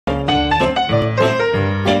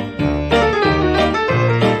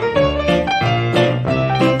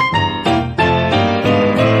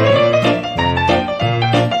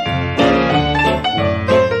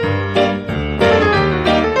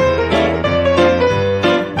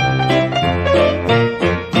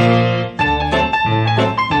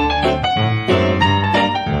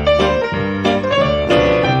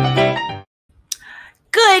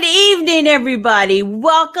everybody.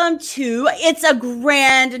 Welcome to It's a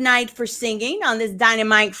Grand Night for Singing on this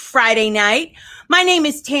Dynamite Friday night. My name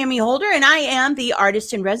is Tammy Holder, and I am the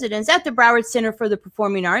artist in residence at the Broward Center for the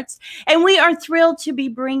Performing Arts. And we are thrilled to be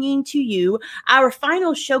bringing to you our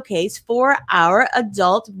final showcase for our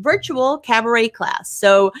adult virtual cabaret class.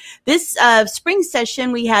 So this spring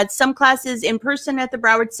session, we had some classes in person at the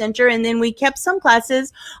Broward Center, and then we kept some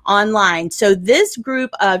classes online. So this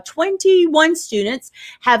group of 21 students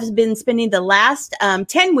have been spending the last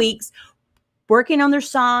 10 weeks working on their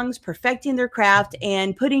songs, perfecting their craft,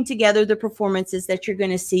 and putting together the performances that you're going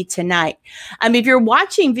to see tonight. If you're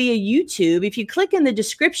watching via YouTube, if you click in the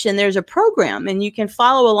description, there's a program, and you can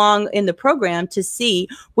follow along in the program to see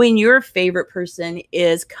when your favorite person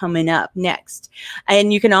is coming up next.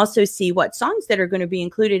 And you can also see what songs that are going to be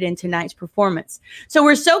included in tonight's performance. So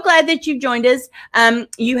we're so glad that you've joined us.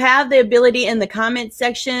 You have the ability in the comment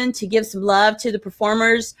section to give some love to the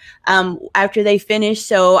performers after they finish.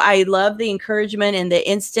 So I love the encouragement and the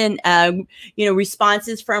instant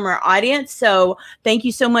responses from our audience. So thank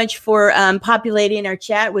you so much for populating our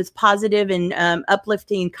chat with positive and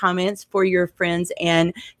uplifting comments for your friends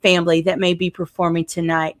and family that may be performing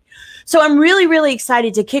tonight. So I'm really, really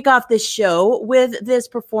excited to kick off this show with this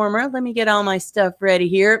performer. Let me get all my stuff ready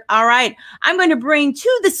here. All right, I'm going to bring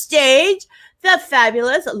to the stage the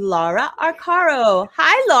fabulous Laura Arcaro.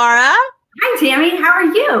 Hi, Laura. Hi, Tammy. How are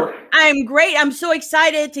you? I'm great. I'm so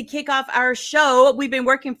excited to kick off our show. We've been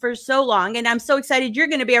working for so long, and I'm so excited you're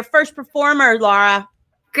going to be our first performer, Laura.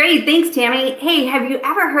 Great. Thanks, Tammy. Hey, have you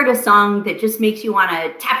ever heard a song that just makes you want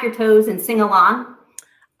to tap your toes and sing along?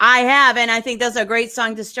 I have, and I think that's a great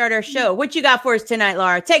song to start our show. What you got for us tonight,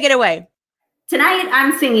 Laura? Take it away. Tonight,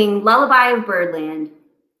 I'm singing Lullaby of Birdland.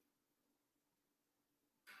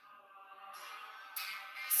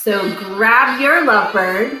 So grab your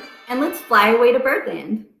lovebird and let's fly away to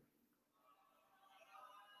Birdland.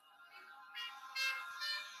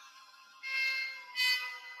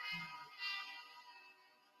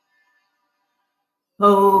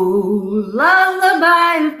 Oh,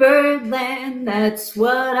 lullaby of Birdland, that's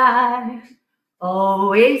what I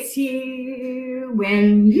always hear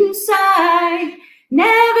when you sigh. Never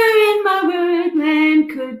in my Birdland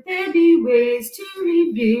could there be ways to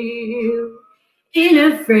reveal in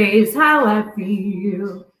a phrase how I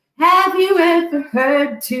feel. Have you ever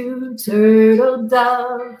heard two turtle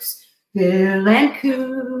doves bill and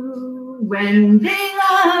coo when they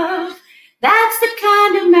love? That's the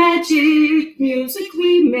kind of magic music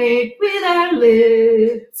we make with our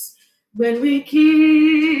lips when we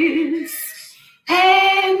kiss.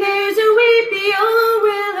 And there's a weepy old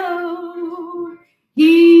willow,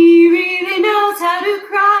 he really knows how to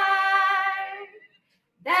cry.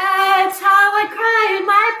 That's how I cry in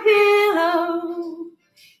my pillow.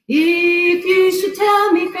 If you should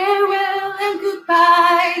tell me farewell and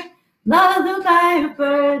goodbye, lullaby of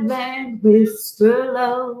Birdland, whisper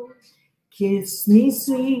low, kiss me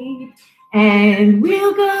sweet, and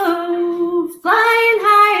we'll go flying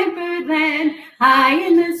high in Birdland, high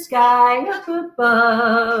in the sky up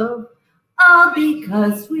above, all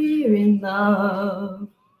because we're in love.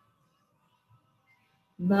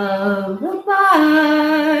 Lullaby,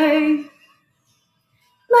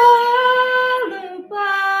 lullaby.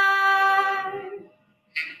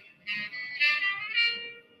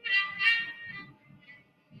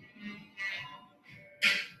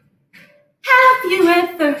 Have you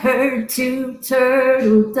ever heard two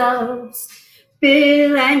turtle doves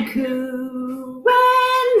bill and coo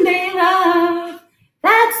when they love?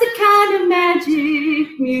 That's the kind of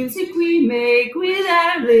magic music we make with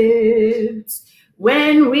our lips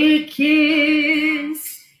when we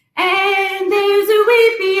kiss. And there's a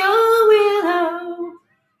weepy old willow,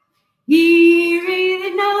 he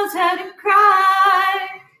really knows how to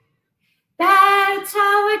cry. That's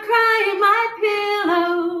how I cry in my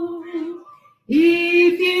pillow.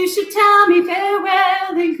 If you should tell me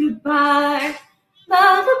farewell and goodbye,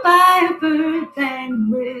 lullaby of Birdland,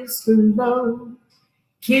 whisper low,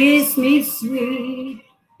 kiss me sweet,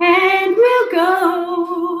 and we'll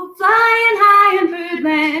go flying high in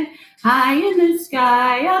Birdland, high in the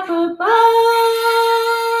sky up above.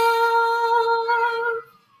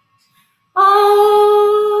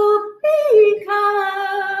 Oh,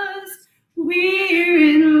 because we're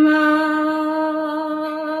in love.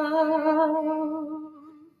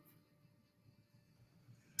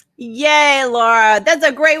 Yay, Laura. That's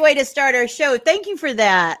a great way to start our show. Thank you for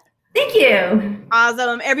that. Thank you.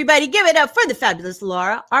 Awesome. Everybody give it up for the fabulous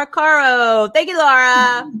Laura Arcaro. Thank you,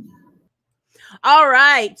 Laura. All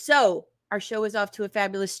right. So our show is off to a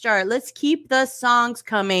fabulous start. Let's keep the songs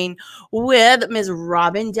coming with Ms.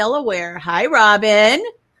 Robin Delaware. Hi, Robin.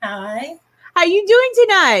 Hi. How you doing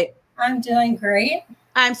tonight? I'm doing great.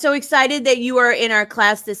 I'm so excited that you are in our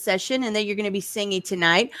class this session and that you're going to be singing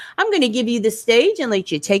tonight. I'm going to give you the stage and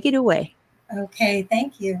let you take it away. Okay,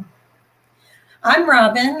 thank you. I'm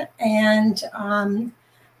Robin, and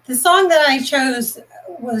the song that I chose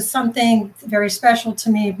was something very special to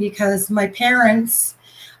me because my parents,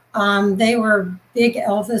 they were big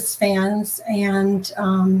Elvis fans, and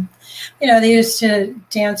they used to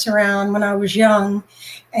dance around when I was young,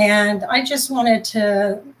 and I just wanted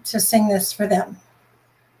to sing this for them.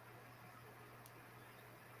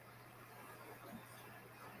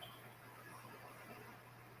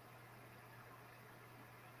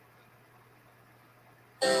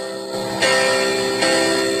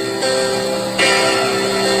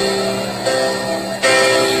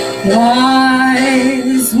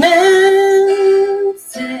 Wise men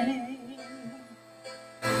say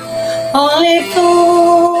only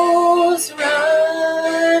fools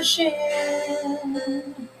rush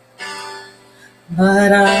in,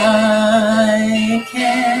 but I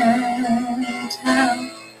can't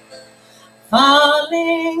help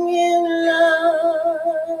falling in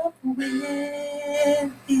love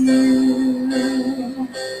with you.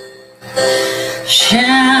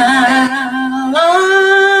 Shall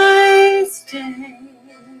I stay?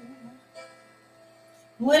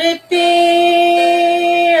 Would it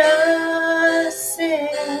be a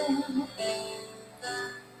sin?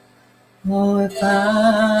 Oh, if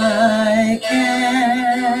I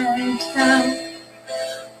can't help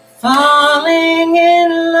falling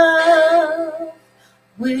in love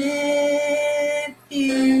with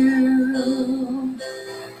you.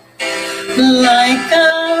 Like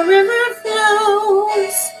a river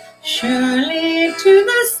flows surely to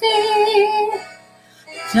the sea,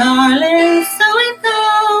 darling, so it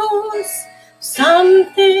goes. Some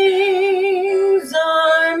things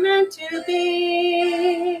are meant to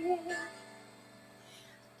be.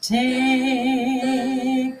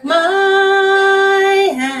 Take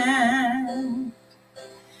my hand,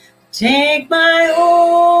 take my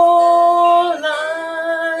whole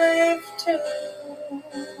life too,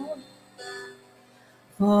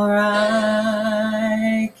 for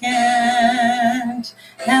I can't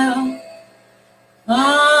help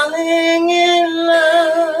falling in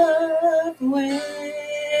love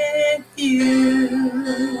with you.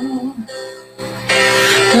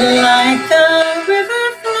 Like a river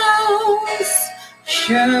flows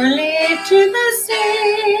surely to the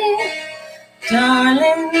sea,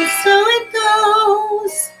 darling, so it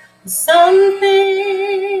goes. Some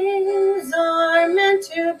things are meant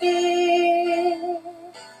to be.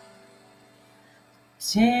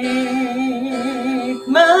 Take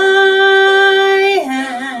my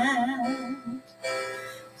hand,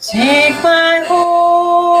 take my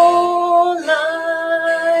whole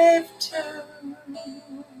life too,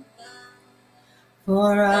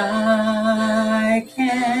 for I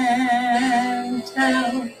can't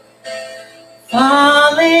help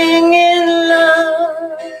falling in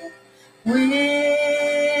love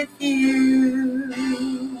with you.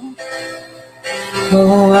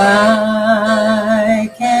 Oh, I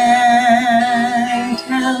can't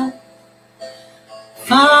help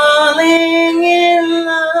falling in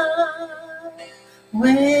love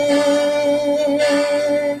with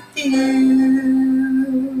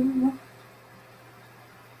you.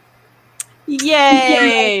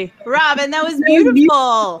 Yay! Robin, that was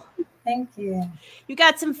beautiful. Thank you. You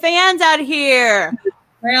got some fans out here.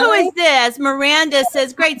 Really? Who is this? Miranda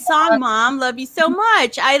says, great song, Mom. Love you so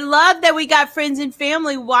much. I love that we got friends and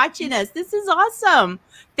family watching us. This is awesome.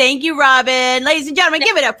 Thank you, Robin. Ladies and gentlemen,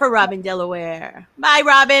 give it up for Robin Delaware. Bye,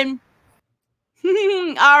 Robin.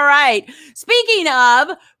 All right. Speaking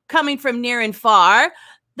of coming from near and far,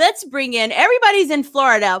 let's bring in, everybody's in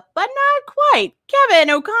Florida, but not quite.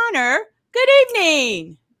 Kevin O'Connor, good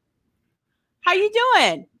evening. How you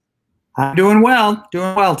doing? I'm doing well,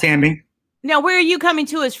 Tammy. Now, where are you coming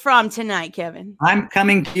to us from tonight, Kevin? I'm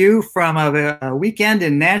coming to you from a weekend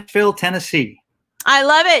in Nashville, Tennessee. I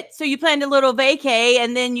love it. So you planned a little vacay,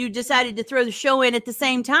 and then you decided to throw the show in at the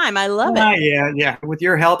same time. I love it. Yeah. With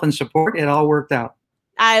your help and support, it all worked out.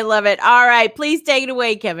 I love it. All right. Please take it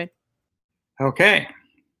away, Kevin. Okay.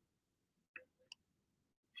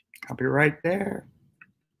 I'll be right there.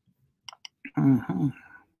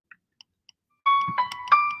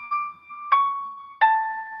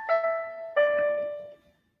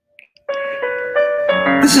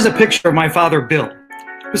 This is a picture of my father, Bill.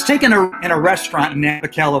 It was taken in a restaurant in Napa,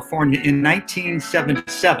 California in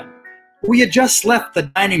 1977. We had just left the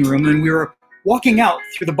dining room and we were walking out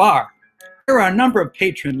through the bar. There were a number of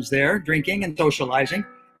patrons there drinking and socializing,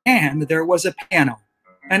 and there was a piano,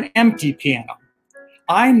 an empty piano.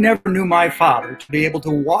 I never knew my father to be able to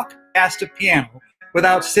walk past a piano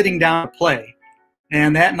without sitting down to play,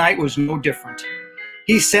 and that night was no different.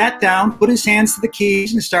 He sat down, put his hands to the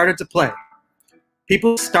keys, and started to play.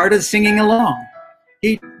 People started singing along.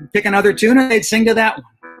 He'd pick another tune, and they'd sing to that one.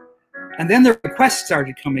 And then the requests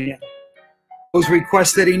started coming in. Those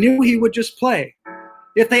requests that he knew, he would just play.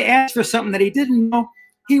 If they asked for something that he didn't know,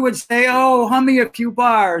 he would say, "Oh, hum me a few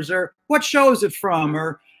bars," or "What show is it from?"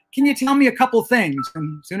 or "Can you tell me a couple things?"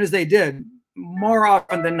 And as soon as they did, more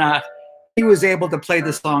often than not, he was able to play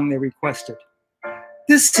the song they requested.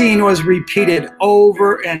 This scene was repeated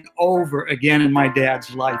over and over again in my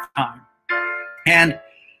dad's lifetime. And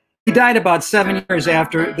he died about 7 years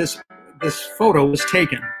after this photo was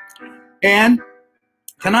taken. And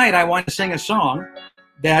tonight I want to sing a song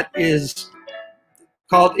that is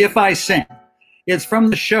called "If I Sing." It's from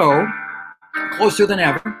the show Closer Than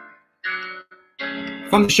Ever.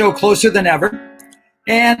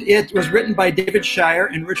 And it was written by David Shire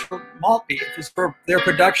and Richard Maltby. It was for their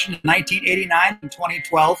production in 1989 and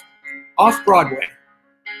 2012 off-Broadway.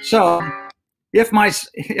 So, if I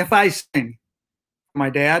sing, my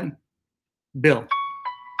dad, Bill.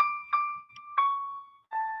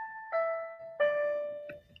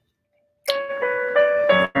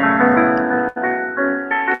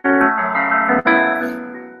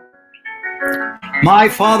 My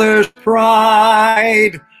father's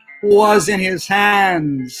pride was in his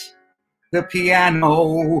hands. The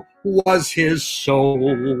piano was his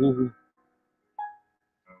soul.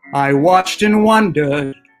 I watched and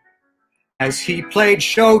wondered as he played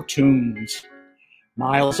show tunes,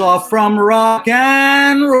 miles off from rock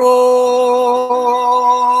and roll.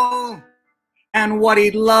 And what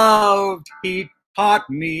he loved, he taught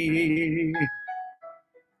me.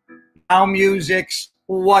 Now music's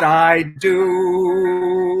what I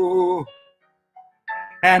do.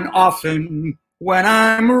 And often when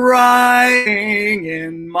I'm writing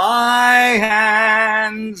in my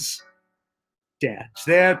hands, Dad's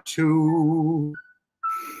there too.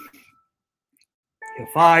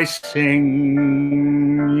 If I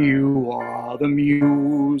sing, you are the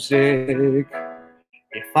music.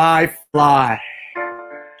 If I fly,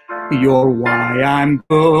 you're why I'm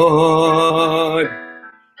good.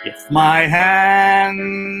 If my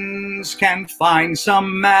hands can find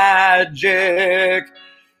some magic,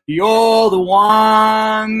 you're the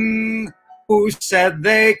one who said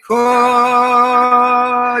they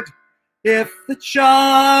could. If the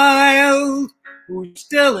child who's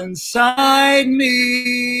still inside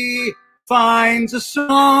me finds a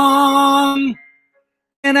song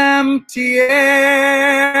in empty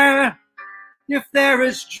air, if there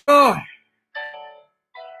is joy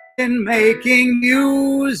in making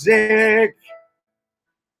music,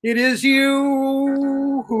 it is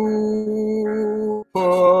you who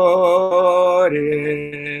put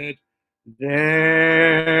it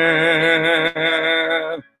there.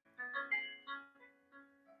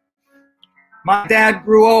 My dad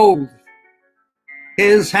grew old,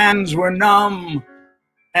 his hands were numb,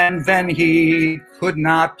 and then he could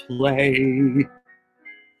not play.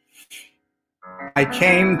 I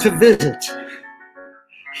came to visit.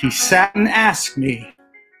 He sat and asked me,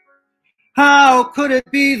 how could it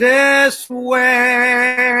be this way?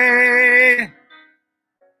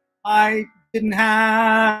 I didn't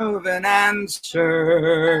have an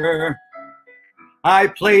answer. I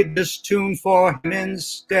played this tune for him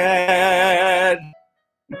instead.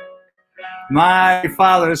 My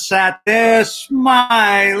father sat there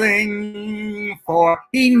smiling, for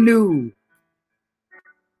he knew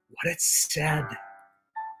what it said.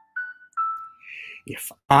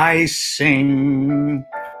 If I sing,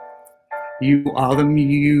 you are the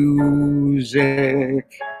music.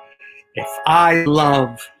 If I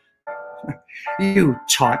love, you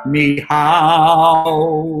taught me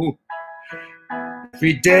how.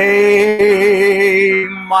 Every day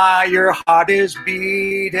your heart is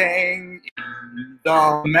beating in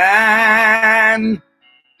the man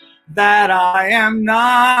that I am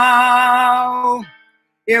now.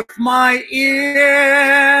 If my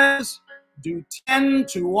ears do tend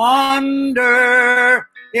to wonder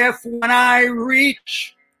if when I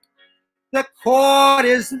reach the chord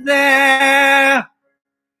is there,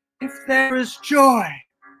 if there is joy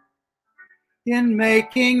in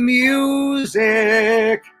making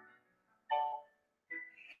music,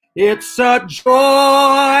 it's a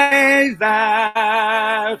joy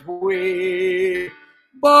that we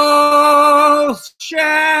both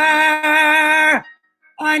share.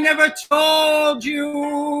 I never told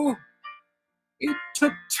you it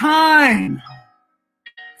took time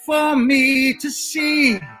for me to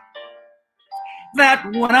see that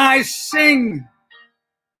when I sing,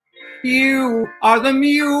 You are the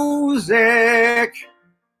music,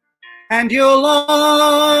 and you'll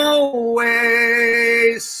always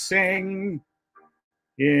sing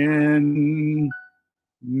in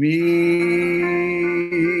me.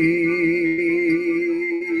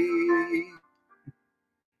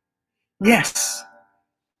 Yes,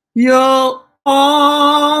 you'll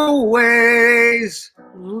always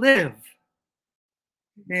live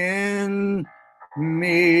in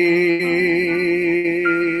me.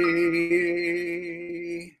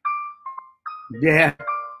 Yeah,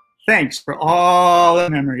 thanks for all the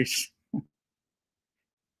memories.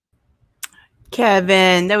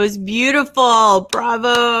 Kevin, that was beautiful.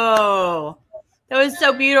 Bravo. That was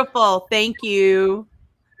so beautiful. Thank you.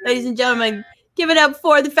 Ladies and gentlemen, give it up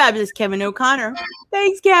for the fabulous Kevin O'Connor.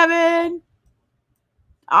 Thanks, Kevin.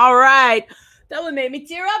 All right. That one made me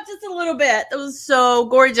tear up just a little bit. That was so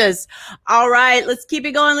gorgeous. All right. Let's keep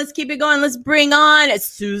it going. Let's keep it going. Let's bring on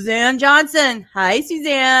Suzanne Johnson. Hi,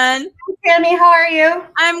 Suzanne. Tammy, how are you?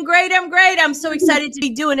 I'm great. I'm great. I'm so excited to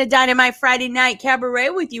be doing a Dynamite Friday Night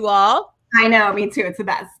Cabaret with you all. I know. Me too. It's the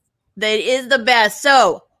best. That is the best.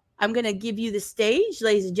 So I'm going to give you the stage,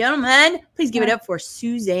 ladies and gentlemen. Please give it up for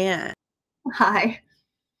Suzanne. Hi.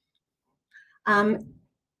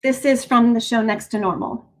 This is from the show Next to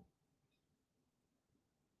Normal.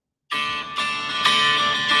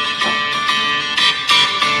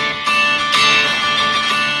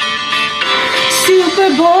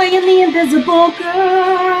 Superboy and the Invisible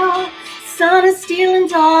Girl, son of steel and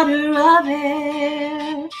daughter of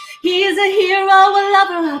air. He's a hero, a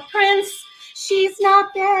lover, a prince. She's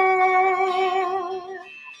not there.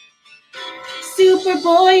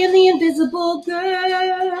 Superboy and the Invisible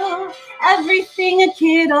Girl, everything a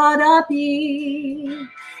kid ought to be.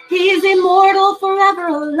 He's immortal, forever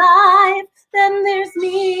alive. Then there's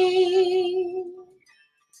me.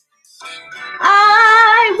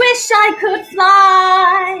 I wish I could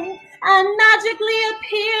fly and magically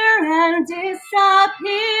appear and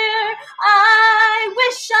disappear. I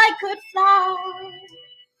wish I could fly.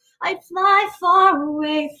 I'd fly far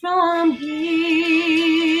away from here.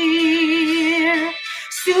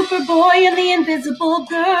 Superboy and the Invisible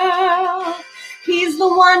Girl, he's the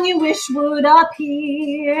one you wish would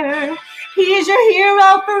appear. He's your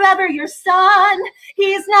hero, forever your son.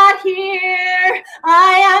 He's not here,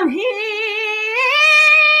 I am here.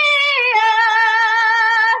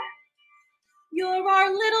 You're our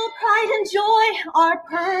little pride and joy, our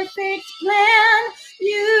perfect plan.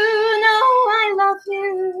 You know I love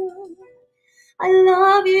you. I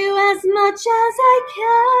love you as much as I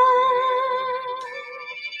can.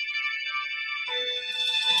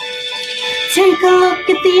 Take a look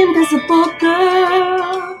at the Invisible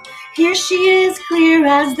Girl. Here she is, clear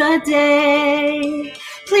as the day.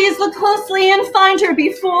 Please look closely and find her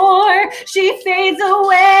before she fades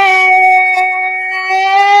away.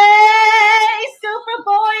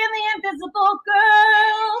 Superboy and the Invisible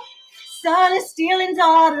Girl, son of steel and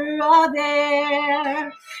daughter of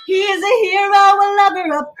air. He is a hero, a lover,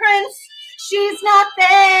 a prince. She's not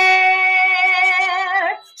there.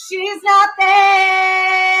 She's not there.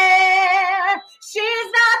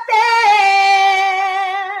 She's not there.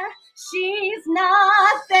 She's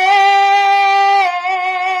not there.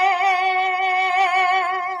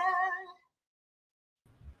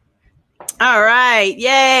 All right.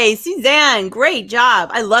 Yay. Suzanne, great job.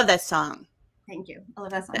 I love that song. Thank you. I love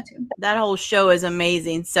that song too. That whole show is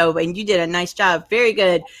amazing. So, and you did a nice job. Very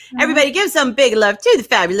good. Everybody give some big love to the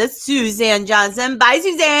fabulous Suzanne Johnson. Bye,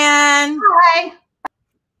 Suzanne. Bye.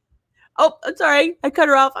 Oh, I'm sorry. I cut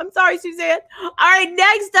her off. I'm sorry, Suzanne. All right.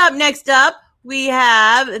 Next up, we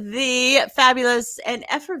have the fabulous and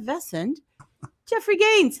effervescent Jeffrey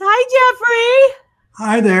Gaines. Hi, Jeffrey.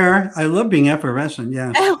 Hi there. I love being effervescent.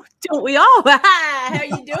 Yes. Oh, don't we all? How are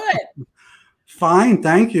you doing? Fine.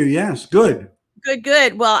 Thank you. Yes. Good.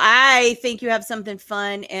 Good. Well, I think you have something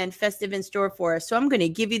fun and festive in store for us. So I'm going to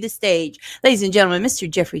give you the stage. Ladies and gentlemen, Mr.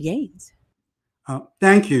 Jeffrey Gaines.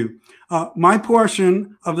 Thank you. My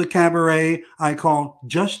portion of the cabaret I call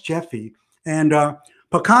Just Jeffy. And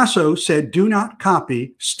Picasso said, do not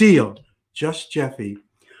copy, steal, just Jeffy.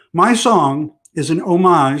 My song is an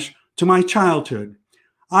homage to my childhood.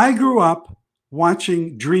 I grew up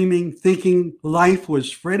watching, dreaming, thinking life was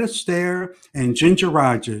Fred Astaire and Ginger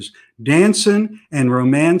Rogers, dancing and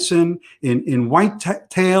romancing in white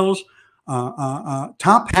tails,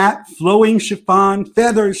 top hat, flowing chiffon,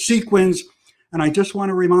 feathers, sequins. And I just want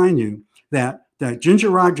to remind you that Ginger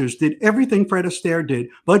Rogers did everything Fred Astaire did,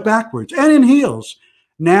 but backwards and in heels.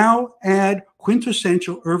 Now add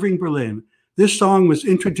quintessential Irving Berlin. This song was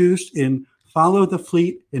introduced in Follow the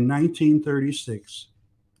Fleet in 1936.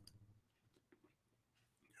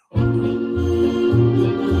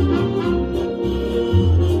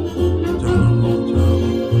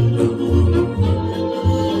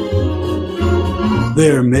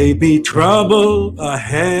 There may be trouble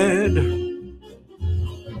ahead,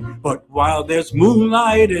 but while there's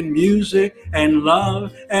moonlight and music and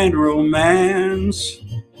love and romance,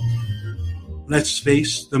 let's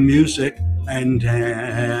face the music and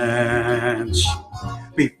dance.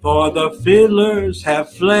 Before the fiddlers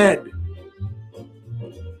have fled,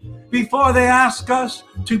 before they ask us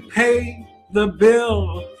to pay the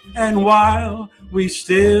bill, and while we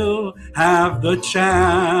still have the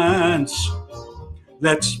chance,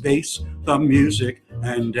 let's face the music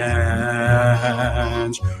and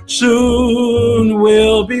dance. Soon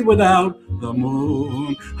we'll be without the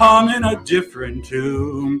moon, humming a different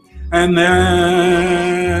tune, and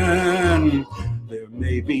then there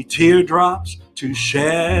may be teardrops to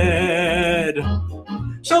shed.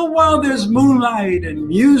 So while there's moonlight and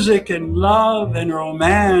music and love and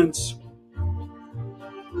romance,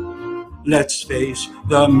 let's face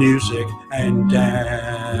the music and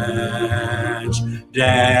dance,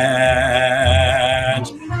 dance.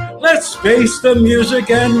 Let's face the music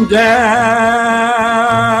and dance.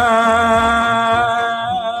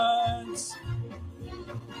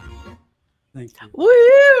 Thank you. Woo!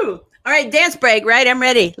 All right, dance break, right? I'm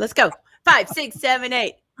ready. Let's go. 5, 6, 7,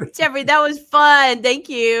 8. Jeffrey, that was fun. Thank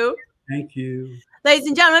you. Thank you. Ladies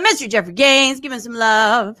and gentlemen, Mr. Jeffrey Gaines, give him some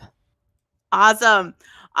love. Awesome.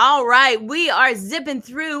 All right, we are zipping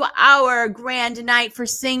through our grand night for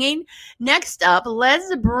singing. Next up,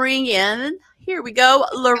 let's bring in, here we go,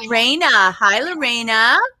 Lorena. Hi,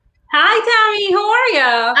 Lorena. Hi, Tammy. How are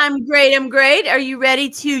you? I'm great. I'm great. Are you ready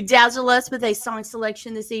to dazzle us with a song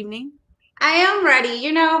selection this evening? I am ready.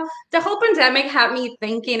 You know, the whole pandemic had me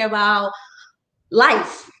thinking about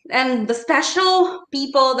life and the special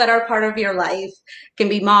people that are part of your life. Can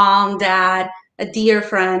be mom, dad, a dear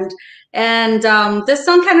friend. And this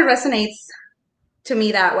song kind of resonates to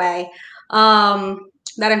me that way, that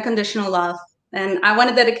unconditional love. And I want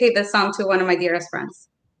to dedicate this song to one of my dearest friends.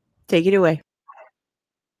 Take it away.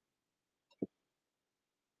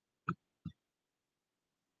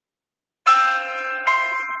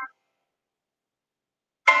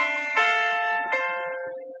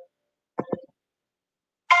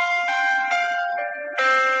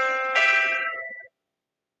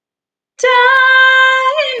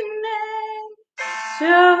 So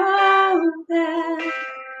bad.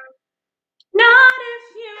 Not if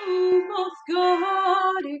you both go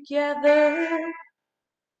together.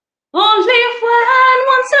 Only when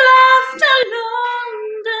one's left alone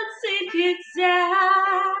does it get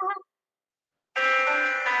sad.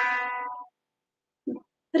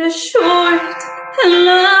 But a short and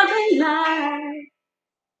loving life,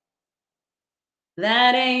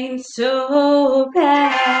 that ain't so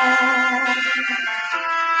bad.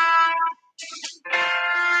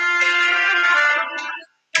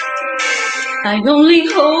 I only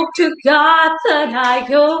hope to God that I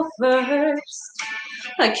go first.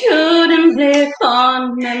 I couldn't live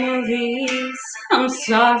on memories. I'm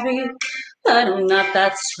sorry, but I'm not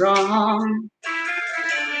that strong.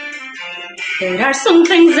 There are some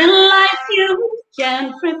things in life you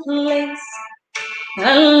can't replace.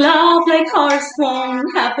 A love like ours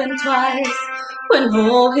won't happen twice when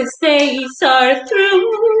all his days are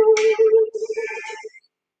through.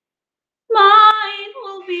 Mine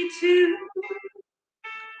will be too.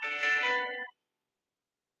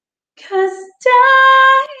 'Cause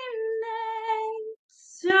dying ain't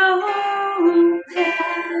so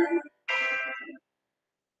bad.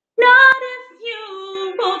 Not if you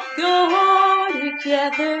both go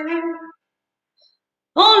together.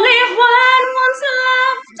 Only when one's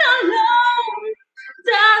left alone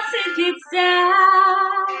does it get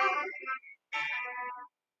sad.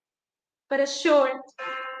 But a short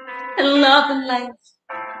and loving life,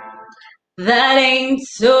 that ain't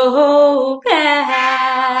so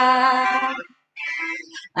bad.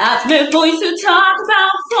 I've heard boys who talk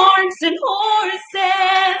about thorns and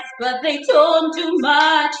horses, but they told too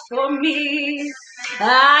much for me.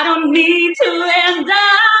 I don't need to end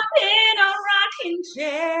up in a rocking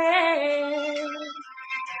chair.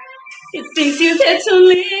 It seems you get to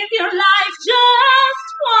live your life just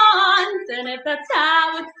once, and if that's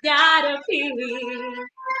how it's gotta be,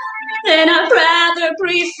 then I'd rather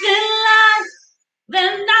breathe in life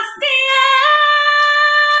than that's the end.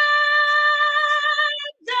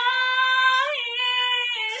 Dying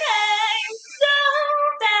ain't so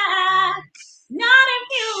bad, not if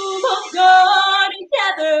you both go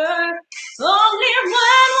together. Only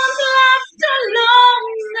when one's left alone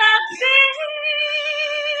that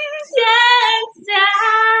things get sad.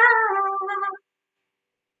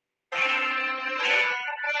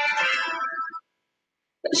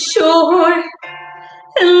 Sure,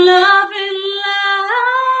 and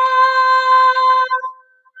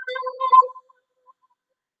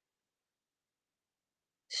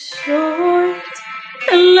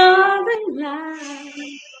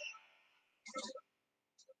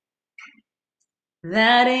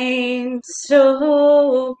that ain't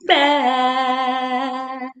so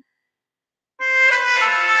bad.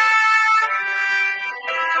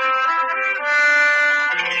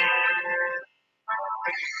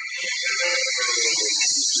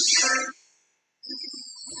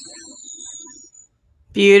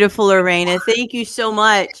 Beautiful, Lorena. Thank you so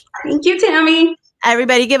much. Thank you, Tammy.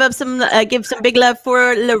 Everybody, give some big love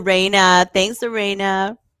for Lorena. Thanks,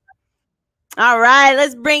 Lorena. All right,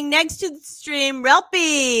 let's bring next to the stream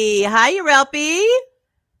Relpy. Hi, Relpy.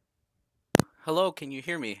 Hello, can you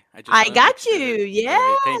hear me? I wanna make got sure you. that. Yes, All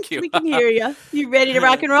right, thank you. we can hear you. You ready to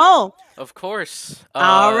rock and roll? Of course.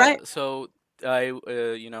 All right. So hello.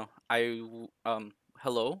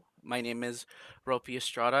 My name is Ropi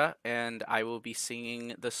Estrada, and I will be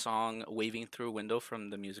singing the song "Waving Through a Window"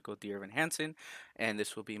 from the musical Dear Evan Hansen, and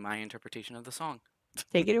this will be my interpretation of the song.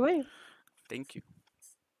 Take it away. Thank you.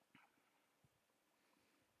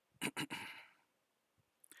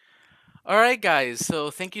 All right, guys.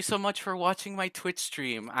 So thank you so much for watching my Twitch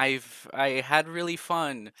stream. I had really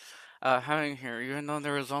fun having here, even though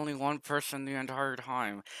there was only one person the entire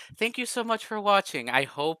time. Thank you so much for watching. I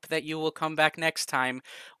hope that you will come back next time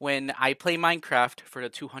when I play Minecraft for the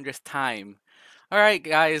 200th time. All right,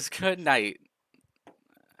 guys. Good night.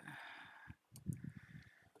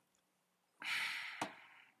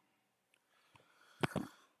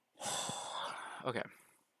 Okay.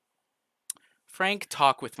 Frank,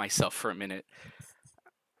 talk with myself for a minute.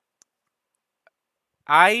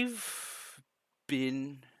 I've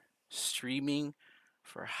been streaming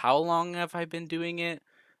for how long have I been doing it?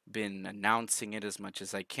 Been announcing it as much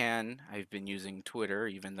as I can. I've been using Twitter,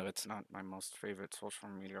 even though it's not my most favorite social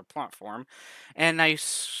media platform. And I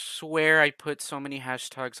swear I put so many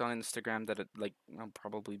hashtags on Instagram that I'll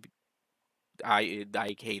probably I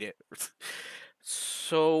hate it.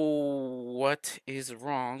 So what is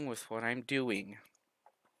wrong with what I'm doing?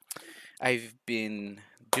 I've been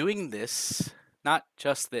doing this, not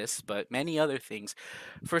just this, but many other things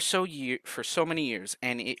for so many years,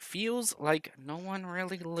 and it feels like no one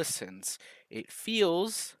really listens. It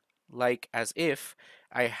feels like as if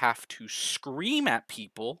I have to scream at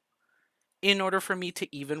people in order for me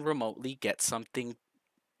to even remotely get something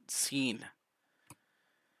seen.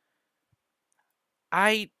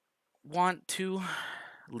 I want to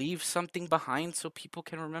leave something behind so people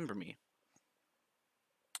can remember me.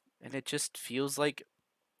 And it just feels like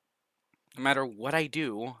no matter what I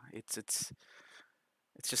do, it's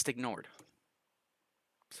just ignored.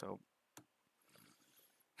 So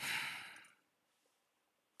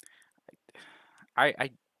I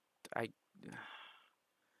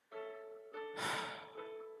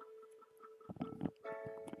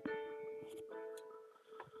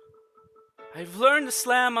I've learned to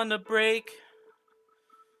slam on the brake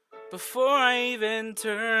before I even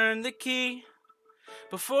turn the key,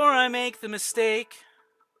 before I make the mistake,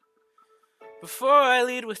 before I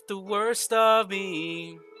lead with the worst of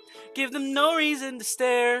me. Give them no reason to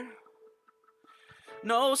stare,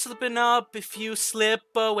 no slipping up if you slip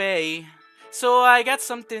away. So I got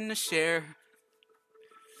something to share.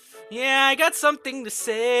 Yeah, I got something to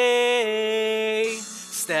say.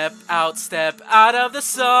 Step out of the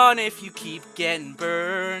sun if you keep getting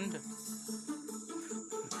burned.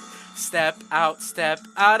 Step out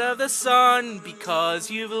of the sun because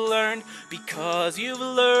you've learned,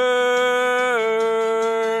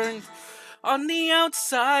 On the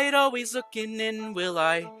outside, always looking in, will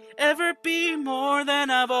I ever be more than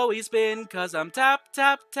I've always been? 'Cause I'm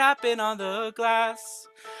tapping on the glass.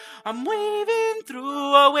 I'm waving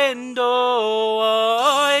through a window.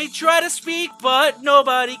 I try to speak, but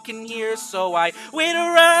nobody can hear, so I wait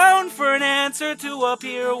around for an answer to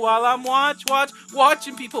appear while I'm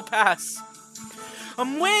watching people pass.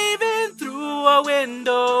 I'm waving through a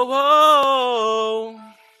window.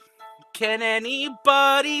 Can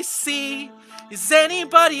anybody see? Is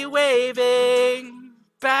anybody waving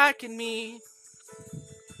back at me?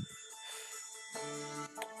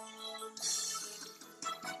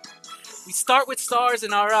 We start with stars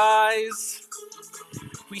in our eyes.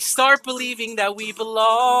 We start believing that we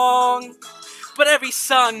belong, but every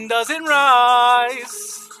sun doesn't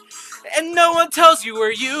rise, and no one tells you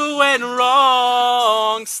where you went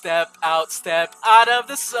wrong. Step out of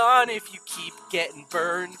the sun if you keep getting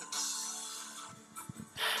burned.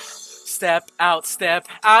 Step out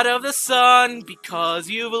of the sun because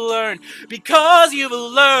you've learned,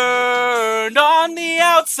 On the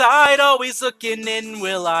outside, always looking in,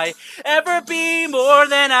 will I ever be more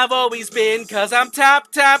than I've always been? 'Cause I'm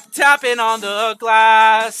tapping on the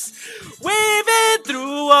glass, waving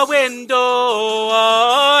through a window.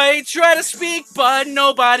 I try to speak, but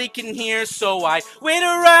nobody can hear, so I wait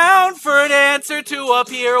around for an answer to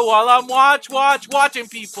appear while I'm watching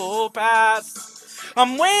people pass.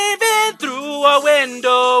 I'm waving through a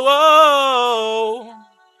window. Oh.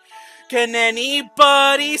 Can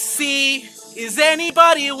anybody see? Is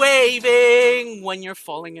anybody waving? When you're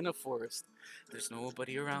falling in a forest, there's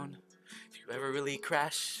nobody around. If you ever really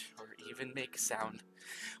crash or even make a sound.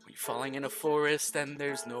 When you're falling in a forest and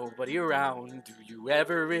there's nobody around, do you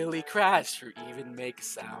ever really crash or even make a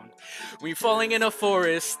sound? When you're falling in a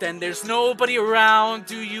forest and there's nobody around,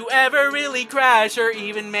 do you ever really crash or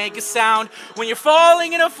even make a sound? When you're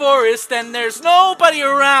falling in a forest and there's nobody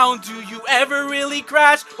around, do you ever really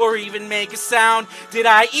crash or even make a sound? Did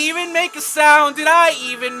I even make a sound? Did I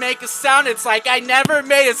even make a sound? It's like I never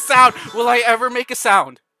made a sound. Will I ever make a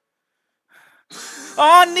sound?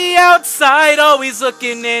 On the outside, always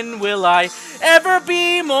looking in. Will I ever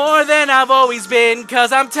be more than I've always been?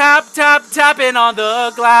 'Cause I'm tapping on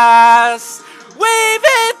the glass,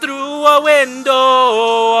 waving through a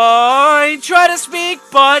window. I try to speak,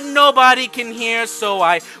 but nobody can hear, so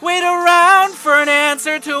I wait around for an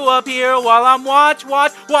answer to appear while I'm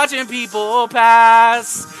watching people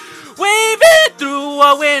pass, waving through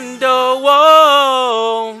a window.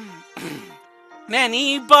 Whoa.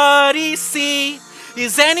 Anybody see?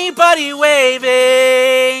 Is anybody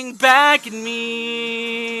waving back at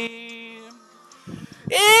me?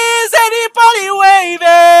 Is anybody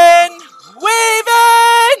waving?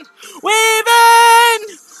 Waving! Waving!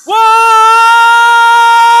 Whoa!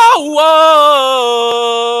 Whoa!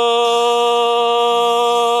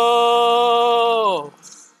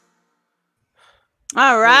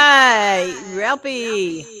 All right,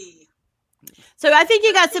 Relpy. So I think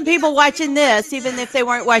you got some people watching this, even if they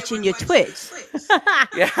weren't watching your Twitch.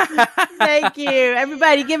 Yeah. Thank you.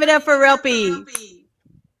 Everybody give it up for Relpy.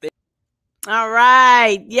 All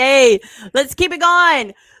right. Yay. Let's keep it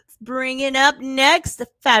going. Bringing up next, the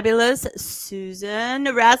fabulous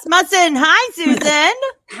Susan Rasmussen. Hi, Susan.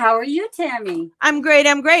 How are you, Tammy? I'm great.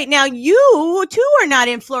 I'm great. Now, you too are not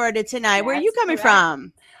in Florida tonight. Where are you coming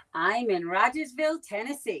from? I'm in Rogersville,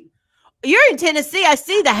 Tennessee. You're in Tennessee. I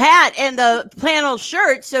see the hat and the flannel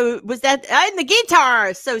shirt. So was that and the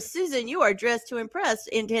guitar? So Susan, you are dressed to impress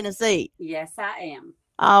in Tennessee. Yes, I am.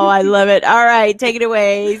 Oh, I love it. All right, take it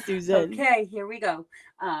away, Susan. Okay, here we go.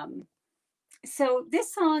 So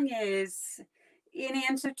this song is in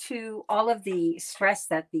answer to all of the stress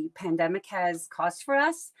that the pandemic has caused for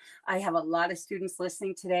us. I have a lot of students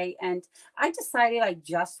listening today, and I decided I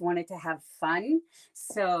just wanted to have fun.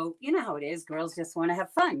 So you know how it is. Girls just want to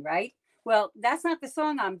have fun, right? Well, that's not the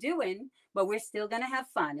song I'm doing, but we're still going to have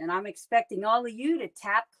fun. And I'm expecting all of you to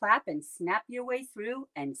tap, clap, and snap your way through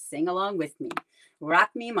and sing along with me.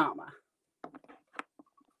 Rock me, mama.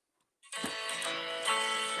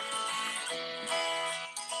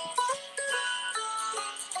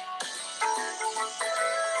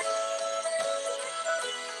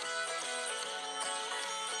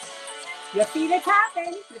 Your feet are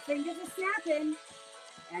tapping, your fingers are snapping,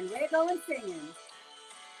 and we're going singing.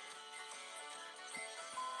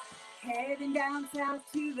 Heading down south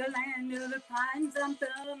to the land of the pines, I'm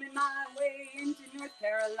thumbing my way into North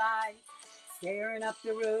Carolina. Staring up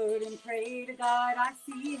the road and pray to God I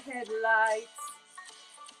see headlights.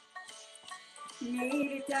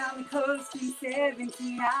 Made it down the coast in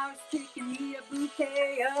 17 hours, picking me a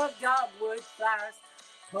bouquet of dogwood flowers.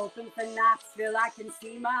 Hoping for Knoxville I can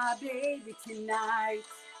see my baby tonight.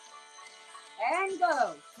 And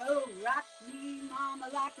go, so rock me, mama,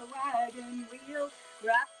 like a wagon wheel.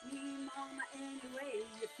 Rock me, mama, any way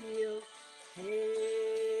you feel. Hey,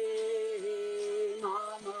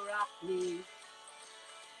 mama, rock me.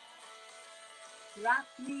 Rock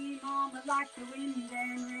me, mama, like the wind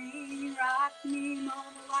and rain. Rock me,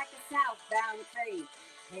 mama, like a southbound train.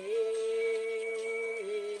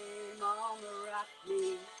 Hey, mama, rock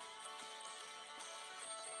me.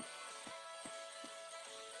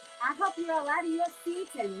 I hope you're all out of your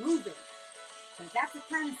seats and moving, because that's the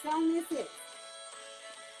kind of song this is.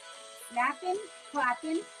 Snapping,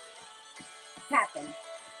 clapping, tapping,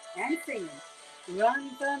 and singing. Run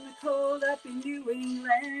from the cold up in New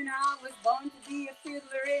England. I was born to be a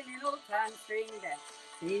fiddler in an old-time string band.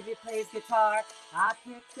 Baby plays guitar, I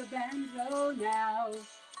pick the banjo now.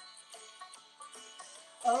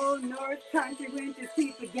 Oh, North Country winters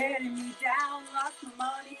keep getting me down. Lost my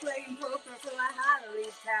money playing poker, so I had to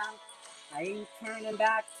leave town. I ain't turning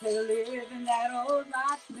back to live in that old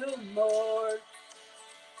life no more.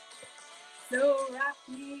 So rock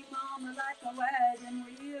me, mama, like a wagon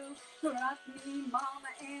wheel. Rock me, mama,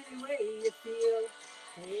 any way you feel.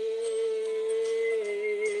 Hey,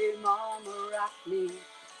 mama, rock me.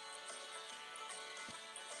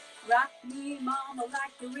 Rock me, mama,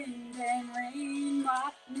 like the wind and rain.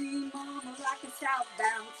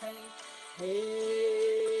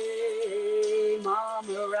 Hey,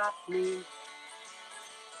 mama, rock me.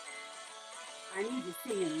 I need you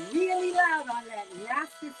singing really loud on that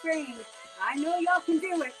nasty string. I know y'all can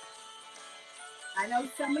do it. I know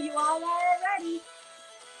some of you all are already.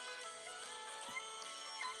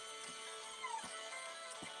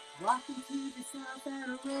 Walking through the south at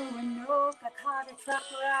a Roanoke, I caught a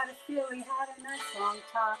trucker out of Philly, had a nice long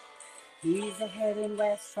talk. He's heading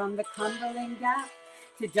west from the Cumberland Gap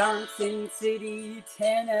to Johnson City,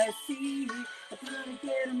 Tennessee. I better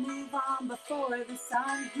get a move on before the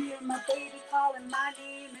sun. Hear my baby calling my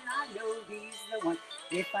name, and I know he's the one.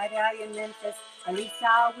 If I die in Memphis, at least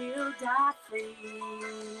I will die free.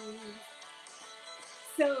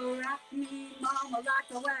 So rock me, mama,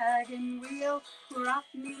 like a wagon wheel. Rock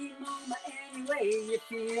me, mama, any way you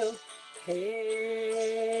feel. Hey,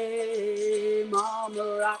 mama,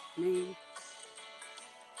 rock me.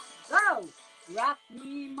 Go! Rock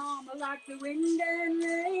me, mama, like the wind and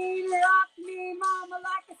rain. Rock me, mama,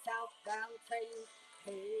 like a southbound train.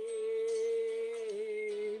 Hey,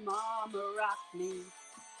 mama, rock me.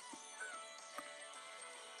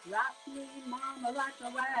 Rock me, mama, like a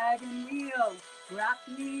wagon wheel. Rock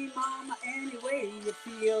me, mama, any way you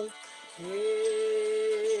feel.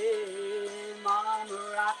 Hey, mama,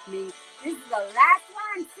 rock me. This is the last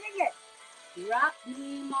one, sing it. Rock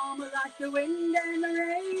me, mama, like the wind and the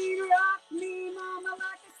rain. Rock me, mama,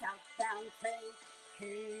 like a southbound train.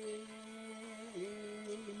 Hey,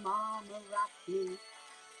 mama, rock me.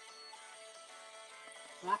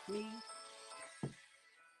 Rock me.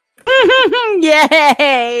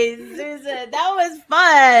 Yay, Susan, that was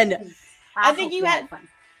fun. I think you had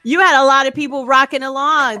a lot of people rocking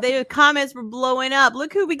along. The comments were blowing up.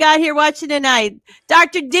 Look who we got here watching tonight.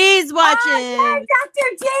 Dr. D's watching. Oh,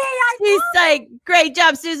 Dr. D. He's like, great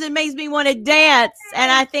job, Susan. Makes me want to dance.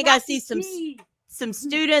 And I think I see some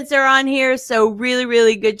students are on here. So really,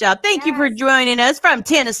 really good job. Thank you for joining us from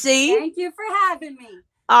Tennessee. Thank you for having me.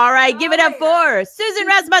 All right, give it up for Susan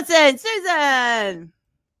Rasmussen. Susan.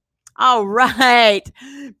 All right,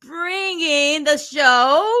 bringing the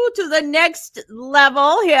show to the next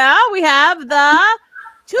level here. We have the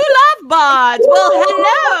two love bods. Well,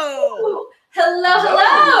 hello.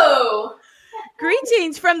 Hello.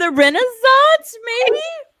 Greetings from the Renaissance, maybe?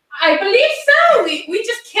 I believe so. We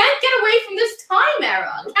just can't get away from this time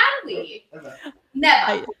era, can we?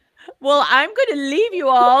 Never. Well, I'm going to leave you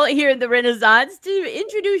all here in the Renaissance to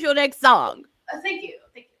introduce your next song. Thank you.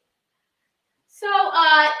 So,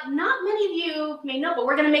 not many of you may know, but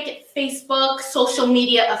we're going to make it Facebook, social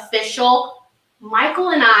media official. Michael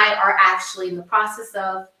and I are actually in the process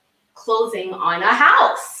of closing on a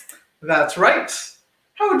house. That's right.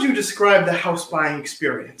 How would you describe the house buying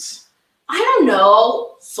experience? I don't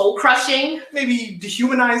know, soul crushing. Maybe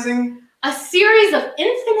dehumanizing? A series of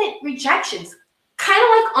infinite rejections, kind of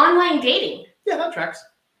like online dating. Yeah, that tracks.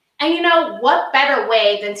 And you know, what better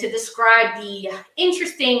way than to describe the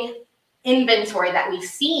interesting inventory that we've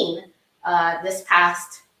seen this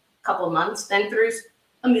past couple of months than through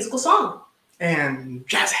a musical song. And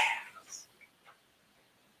jazz hands.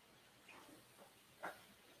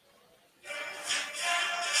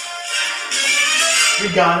 We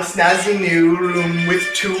got a snazzy new room with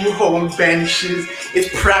 2 whole benches. It's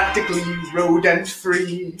practically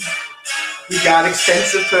rodent-free. We got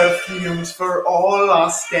expensive perfumes for all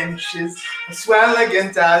our stenches, as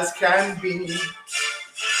swelligant as can be.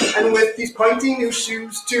 And with these pointy new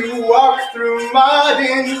shoes to walk through mud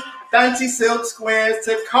in, fancy silk squares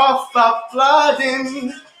to cough up blood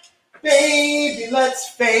in. Baby, let's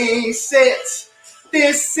face it,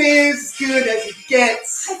 this is as good as it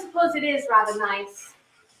gets. I suppose it is rather nice.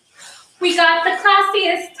 We got the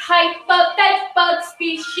classiest type of bedbug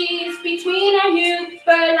species between our new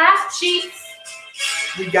burlap sheets.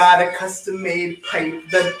 We got a custom-made pipe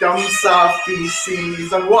that dumps our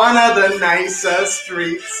feces on one of the nicer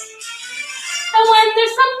streets. And when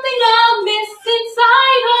there's something amiss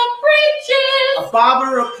inside our breeches, a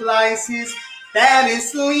barber applies his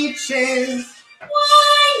baddest leeches.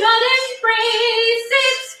 Why not embrace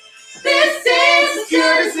it? This is as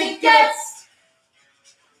good as it gets.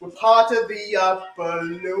 We're part of the upper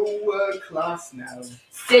lower class now.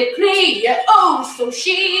 Sickly yet oh so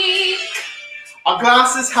chic. Our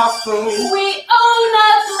glasses half full. We own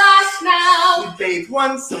a glass now. We bathe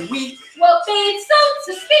once a week. Well, bathe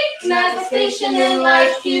so to speak. And as the station in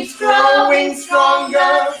life keeps growing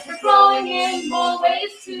stronger, we're growing in more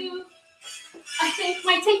ways too. I think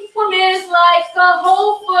my tapeworm is like a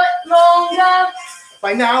whole foot longer.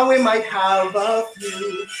 By now we might have a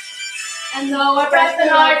few. And though our breath and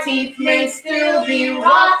our teeth may still be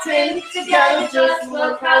rotten, together just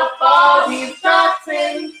look how far we've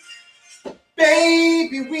gotten.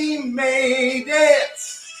 Baby, we made it.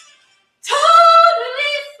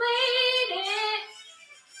 Totally faded.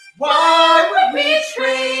 Why would we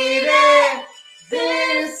trade it?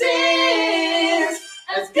 This is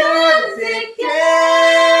as good as it gets.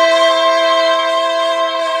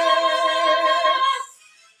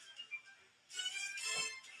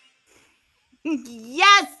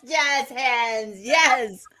 Yes, jazz hands.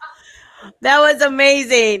 Yes. That was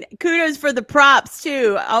amazing. Kudos for the props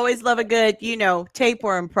too. I always love a good,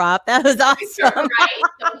 tapeworm prop. That was awesome. Right?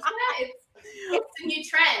 Don't you know? It's the new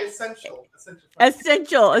trend.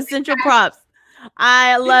 Essential props.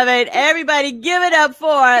 I love it. Everybody give it up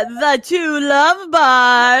for the two love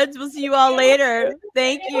buds. We'll see you all later.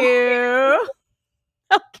 Thank you.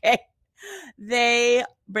 Okay. They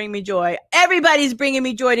bring me joy. Everybody's bringing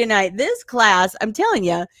me joy tonight. This class, I'm telling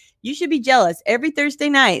you, you should be jealous. Every Thursday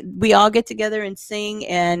night, we all get together and sing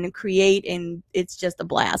and create, and it's just a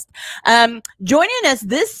blast. Joining us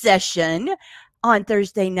this session on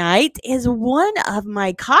Thursday night is one of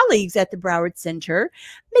my colleagues at the Broward Center,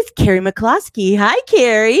 Miss Carrie McCloskey. Hi,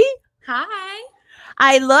 Carrie. Hi.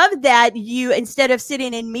 I love that you, instead of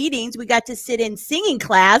sitting in meetings, we got to sit in singing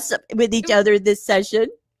class with each other this session.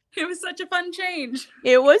 It was such a fun change.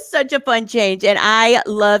 It was such a fun change, and I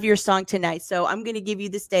love your song tonight, so I'm going to give you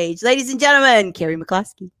the stage. Ladies and gentlemen, Carrie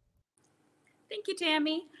McCloskey. Thank you,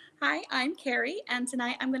 Tammy. Hi, I'm Carrie, and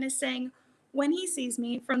tonight I'm going to sing When He Sees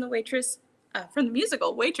Me from the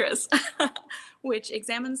musical Waitress, which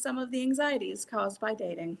examines some of the anxieties caused by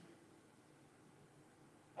dating.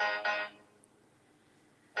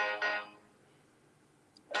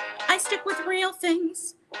 I stick with real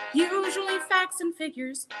things, usually facts and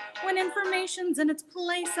figures. When information's in its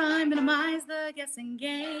place, I minimize the guessing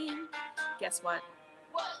game. Guess what?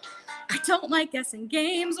 I don't like guessing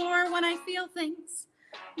games or when I feel things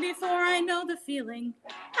before I know the feeling.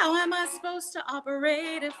 How am I supposed to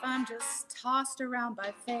operate if I'm just tossed around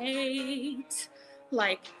by fate?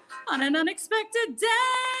 Like on an unexpected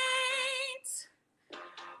date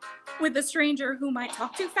with a stranger who might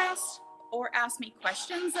talk too fast or ask me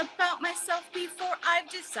questions about myself before I've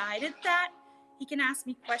decided that. He can ask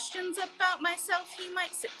me questions about myself, he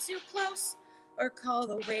might sit too close, or call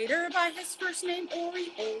the waiter by his first name,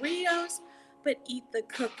 Oreos, but eat the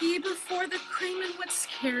cookie before the cream. And what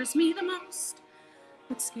scares me the most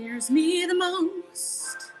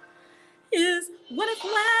is what if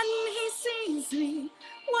when he sees me,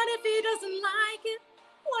 what if he doesn't like it?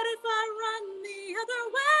 What if I run the other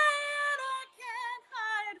way and I can't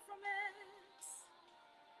hide from it?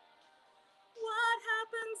 What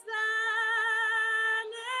happens then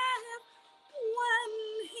if when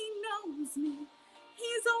he knows me,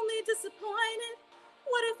 he's only disappointed?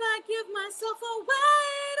 What if I give myself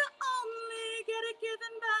away to only get it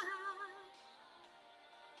given back?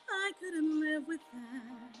 I couldn't live with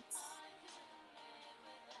that.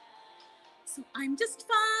 So I'm just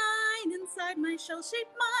fine inside my shell-shaped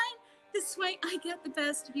mind. This way I get the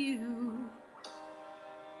best view.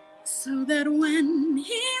 So that when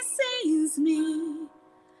he sees me,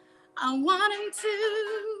 I want him to.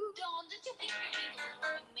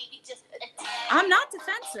 I'm not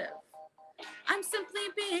defensive. I'm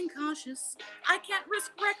simply being cautious. I can't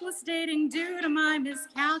risk reckless dating due to my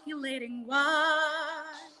miscalculating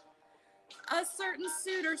why. A certain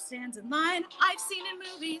suitor stands in line I've seen in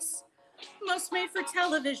movies, most made for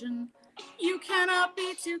television. You cannot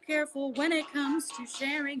be too careful when it comes to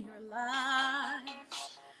sharing your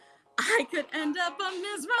life. I could end up a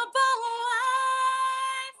miserable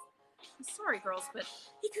wife. I'm sorry, girls, but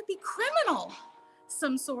he could be criminal.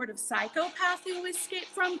 Some sort of psychopath who escaped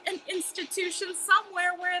from an institution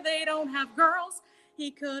somewhere where they don't have girls.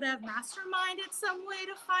 He could have masterminded some way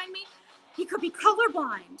to find me. He could be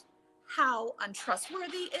colorblind. How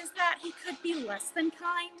untrustworthy is that? He could be less than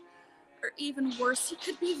kind. Or even worse, he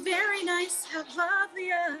could be very nice, have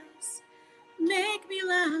lovely eyes, make me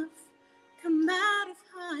laugh, come out of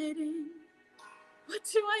hiding. What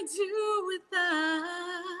do I do with that?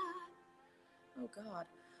 Oh God.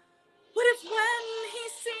 What if when he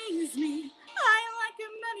sees me, I like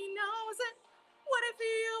him and he knows it? What if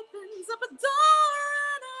he opens up a door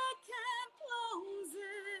and I can't close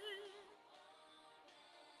it?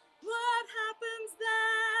 What happens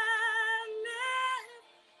then if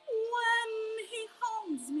when he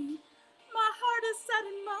holds me, my heart is set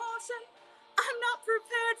in motion? I'm not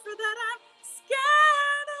prepared for that. I'm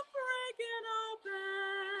scared of breaking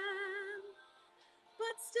open.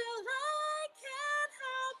 But still I can't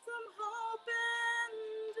help from hoping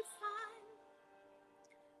to find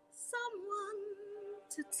someone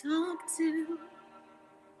to talk to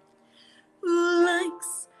who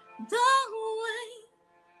likes the way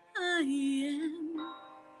I am.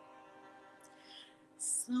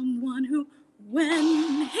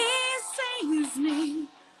 when he sees me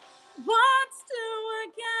wants to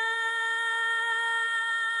again.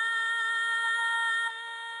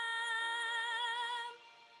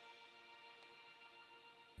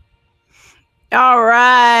 All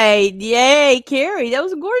right. Yay, Carrie. That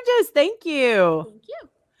was gorgeous. Thank you. Thank you.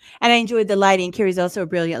 And I enjoyed the lighting. Carrie's also a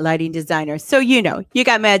brilliant lighting designer. So, you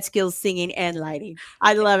got mad skills singing and lighting.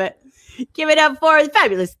 I love it. Give it up for the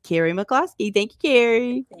fabulous Carrie McCloskey. Thank you,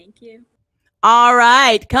 Carrie. Thank you. All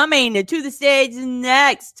right. Coming to the stage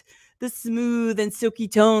next, the smooth and silky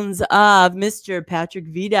tones of Mr. Patrick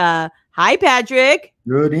Vida. Hi, Patrick.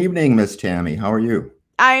 Good evening, Miss Tammy. How are you?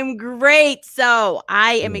 I'm great. So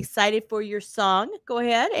I am excited for your song. Go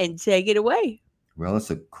ahead and take it away. Well,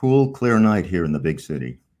 it's a cool, clear night here in the big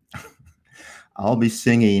city. I'll be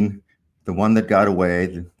singing The One That Got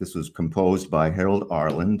Away. This was composed by Harold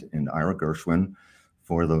Arland and Ira Gershwin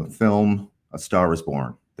for the film A Star Is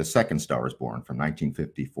Born, the second Star Is Born from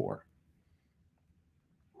 1954.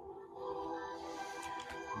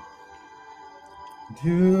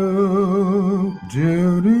 Do,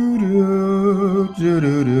 do, do, do, do,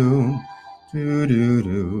 do, do, do,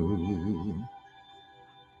 do.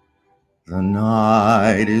 The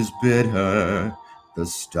night is bitter, the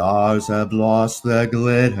stars have lost their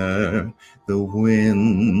glitter, the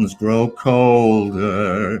winds grow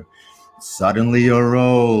colder, suddenly you're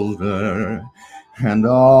older, and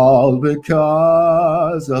all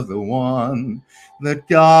because of the one that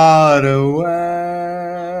got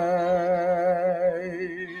away.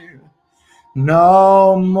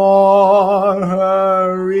 No more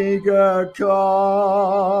her eager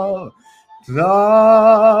call,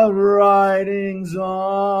 the writings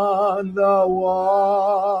on the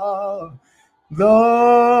wall,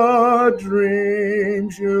 the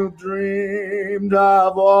dreams you dreamed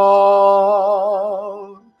of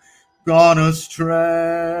all gone astray.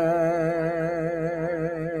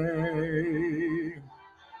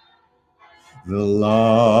 The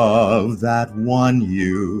love that won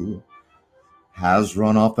you has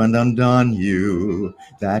run off and undone you.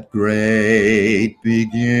 That great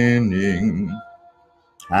beginning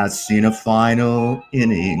has seen a final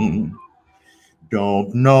inning.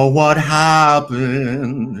 Don't know what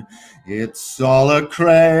happened. It's all a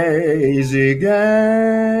crazy game.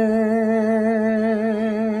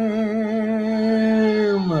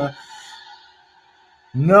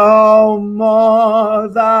 No more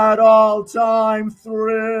that all-time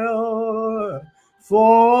thrill,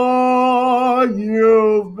 for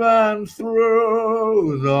you've been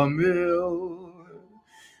through the mill,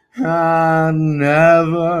 and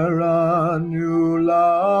never a new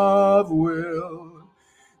love will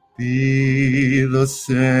be the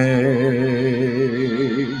same.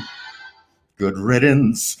 Good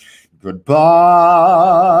riddance,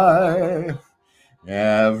 goodbye.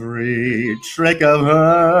 Every trick of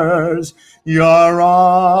hers you're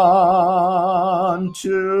on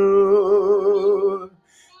to,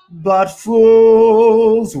 but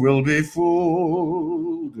fools will be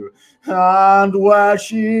fooled, and where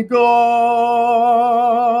she gone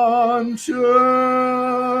to?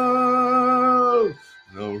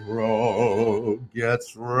 The road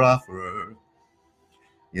gets rougher,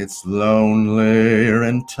 it's lonelier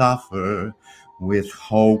and tougher. With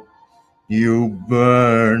hope you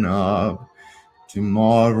burn up,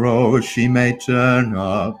 tomorrow she may turn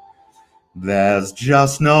up. There's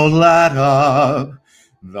just no let up,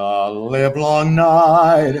 the livelong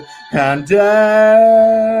night and day.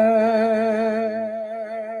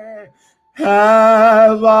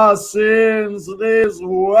 Ever since this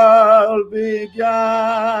world began,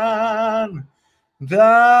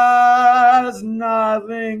 there's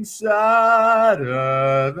nothing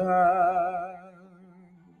sadder than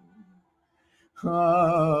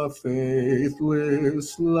a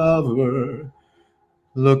faithless lover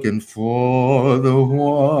looking for the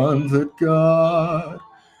one that got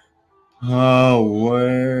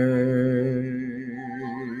away.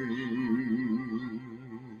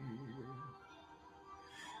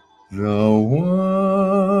 The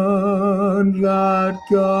one that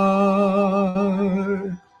got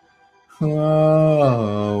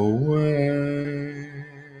away.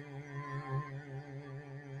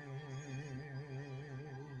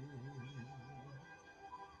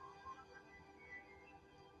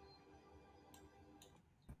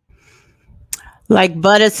 Like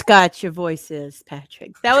butterscotch, your voice is,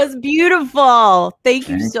 Patrick. That was beautiful. Thank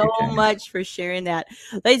you so much for sharing that.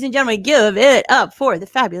 Ladies and gentlemen, give it up for the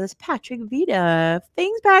fabulous Patrick Vida.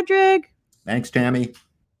 Thanks, Patrick. Thanks, Tammy.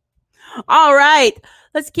 All right.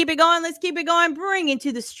 Let's keep it going. Let's keep it going. Bring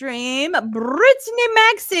into the stream Brittany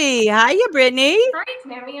Maxey. Hiya, Brittany. Hi,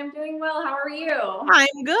 Tammy. I'm doing well. How are you?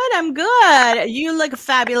 I'm good. I'm good. You look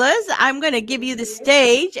fabulous. I'm going to give you the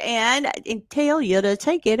stage and tell you to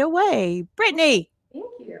take it away. Brittany. Thank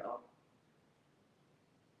you.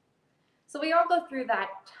 So we all go through that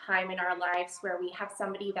time in our lives where we have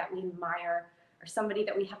somebody that we admire or somebody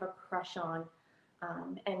that we have a crush on.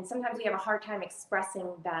 And sometimes we have a hard time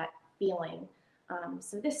expressing that feeling.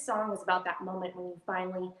 So this song is about that moment when you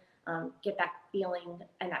finally get that feeling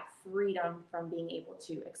and that freedom from being able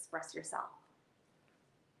to express yourself.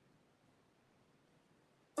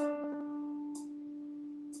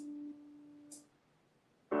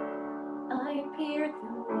 I peer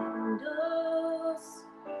through windows,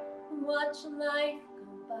 watch life go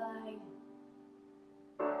by,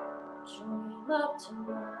 dream of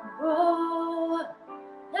tomorrow,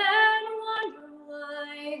 and wonder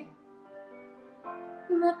why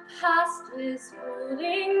the past is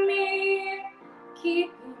holding me,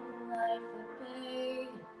 keeping life at bay.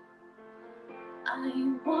 I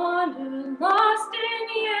wander lost in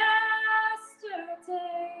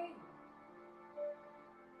yesterday,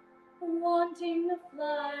 wanting to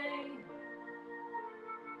fly,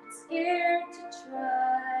 scared to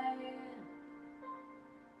try.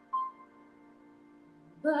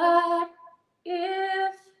 But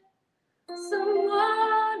if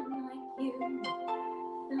someone like you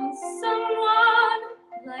found someone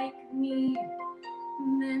like me,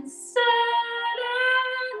 then suddenly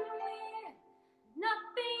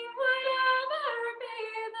nothing would ever be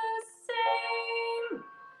the same.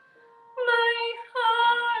 My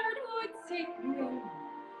heart would take me,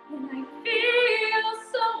 and I feel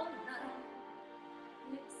so alive.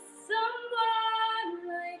 If someone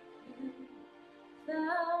like you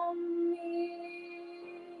found me.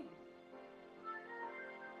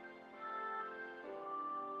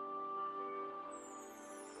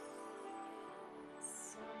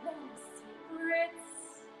 So many secrets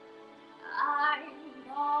I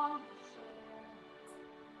long to share.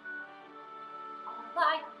 All I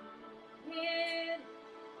need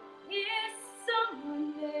is someone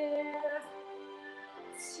there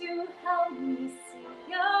to help me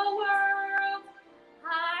see a world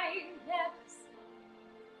I've never seen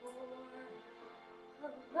before. A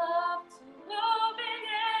love to open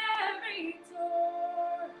every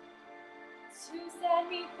door, to set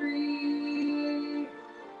me free,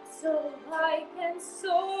 so I can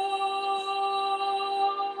soar.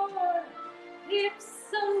 If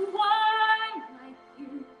someone like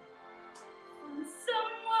you,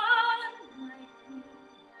 someone like me,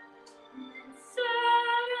 then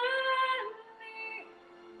suddenly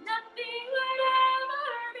nothing would ever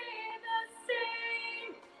be the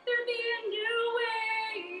same. There'd be a new way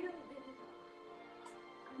to live,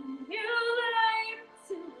 a new life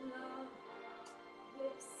to love.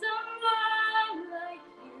 If someone like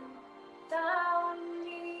you found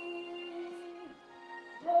me,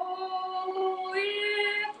 oh,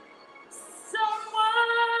 if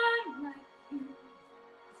someone like you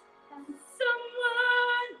found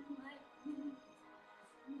someone like me,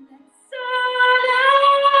 then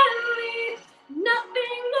suddenly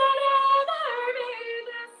nothing would ever be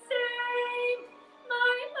the same.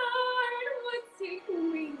 My heart would take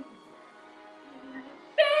me, and I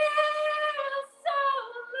feel so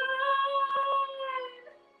alive.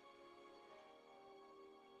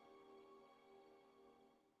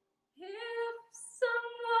 If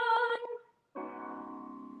someone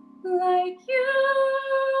like you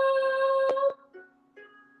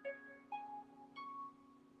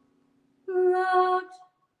loved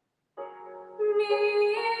me,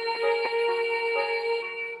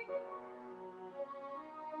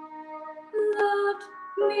 loved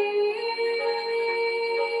me.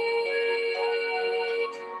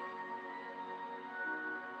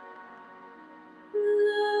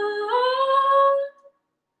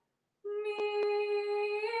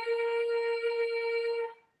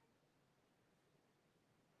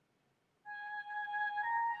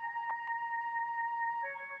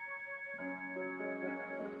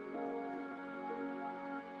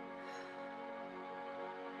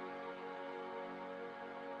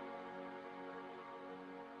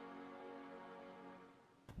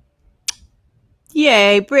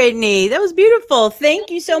 Yay, Brittany. That was beautiful.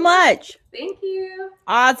 Thank you so much. Thank you.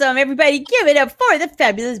 Awesome. Everybody give it up for the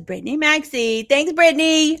fabulous Brittany Maxey. Thanks,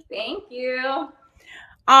 Brittany. Thank you.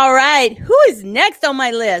 All right. Who is next on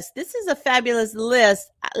my list? This is a fabulous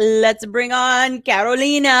list. Let's bring on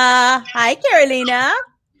Carolina. Hi, Carolina.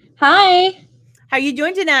 Hi. How are you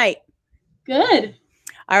doing tonight? Good.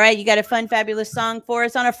 All right. You got a fun, fabulous song for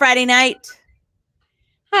us on a Friday night?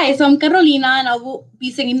 Hi, so I'm Carolina, and I will be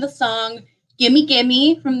singing the song Gimme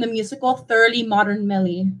Gimme from the musical Thoroughly Modern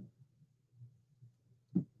Millie.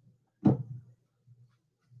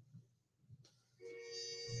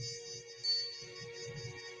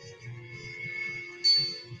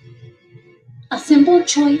 A simple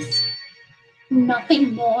choice,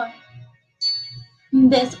 nothing more.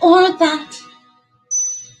 This or that,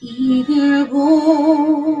 either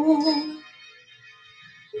or.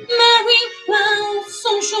 Marry well,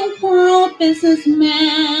 social world,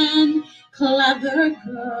 businessman, clever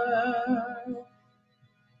girl.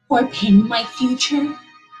 Or pin my future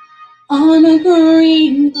on a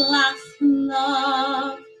green glass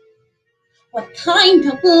love. What kind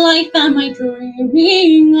of life am I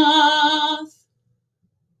dreaming of?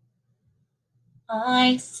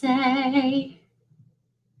 I say,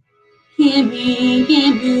 gimme,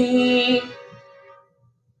 gimme,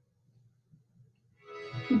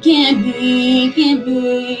 gimme,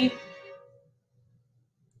 gimme,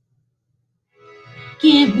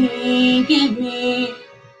 gimme, gimme,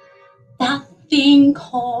 that thing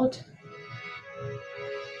called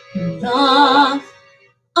love.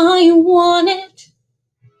 I want it.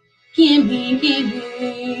 Gimme,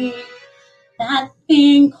 gimme, that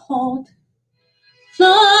thing called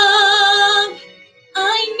love.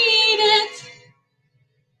 I need it.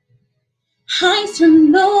 Highs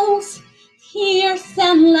and lows, tears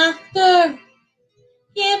and laughter.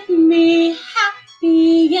 Give me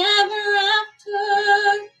happy ever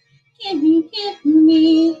after. Give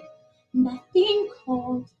me that thing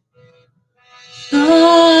called love.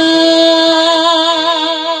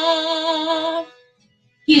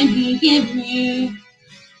 Give me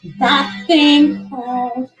that thing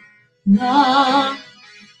called love.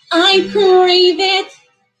 I crave it.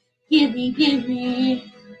 Give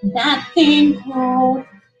me that thing called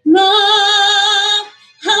love.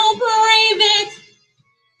 How brave it,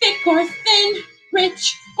 thick or thin,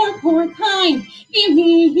 rich or poor, kind. Give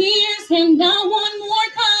me years and now one more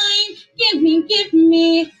time. Give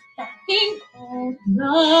me that thing called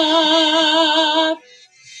love.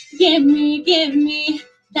 Give me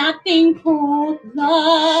that thing called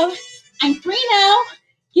love. I'm free now.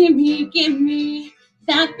 Give me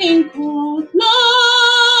that thing called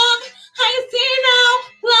love. I see now,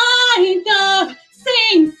 fly dove,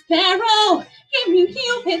 sing sparrow. Give me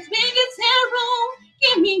Cupid's biggest arrow.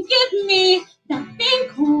 Give me that thing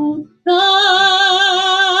called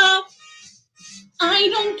love. I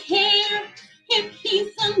don't care if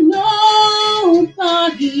he's a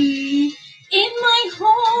nobody. In my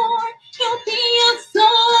heart, he'll be a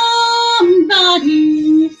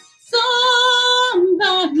somebody,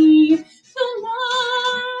 somebody to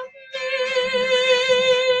love me.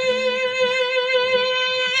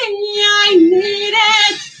 I need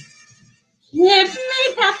it. Give me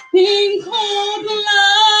that thing called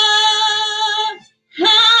love. I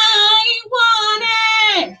want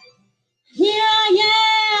it. Here I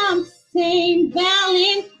am, St.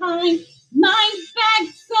 Valentine. My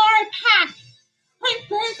bags are packed. I'm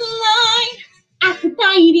first line.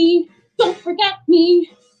 Aphrodite, don't forget me.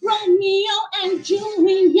 Romeo and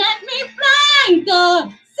Juliet may fly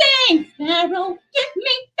the same sparrow. Give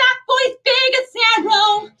me that boy's biggest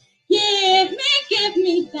arrow. Give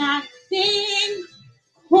me that thing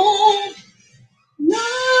called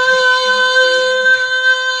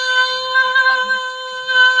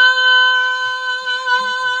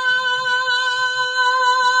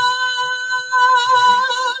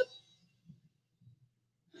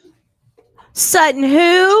Sutton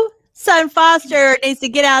who? Sutton Foster needs to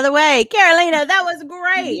get out of the way. Carolina, that was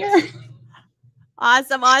great. Yeah.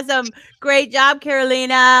 Awesome. Great job,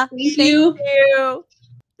 Carolina. Thank you.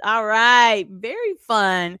 All right. Very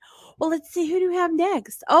fun. Well, let's see. Who do we have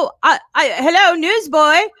next? Oh, hello,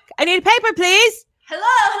 newsboy. I need a paper, please.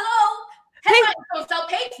 Hello. Headlines don't sell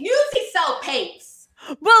papes. Newsies sell papes.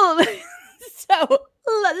 Well, so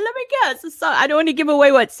let me guess. A song. I don't want to give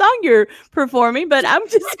away what song you're performing, but I'm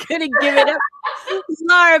just going to give it up.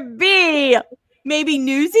 Laura B. Maybe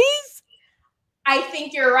Newsies? I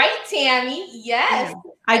think you're right, Tammy. Yes.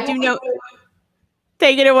 I do know.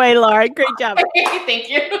 Take it away, Laura. Great job. Thank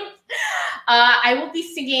you. I will be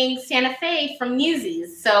singing Santa Fe from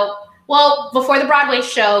Newsies. So, well, before the Broadway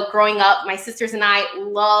show, growing up, my sisters and I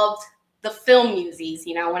loved the film Newsies.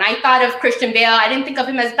 You know, when I thought of Christian Bale, I didn't think of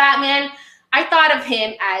him as Batman. I thought of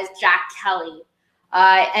him as Jack Kelly.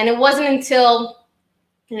 And it wasn't until,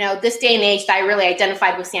 this day and age that I really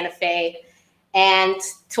identified with Santa Fe. And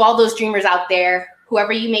to all those dreamers out there,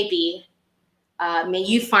 whoever you may be, may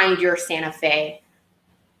you find your Santa Fe.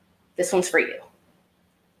 This one's for you.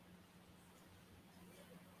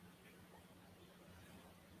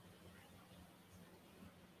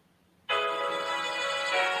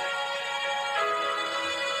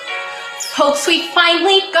 Folks, we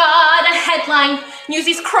finally got a headline.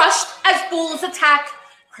 Newsies crushed as bulls attack.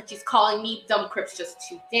 Crutchy's calling me dumb, Crips just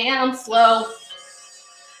too damn slow.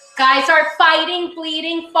 Guys are fighting,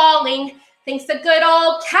 bleeding, falling, thanks to good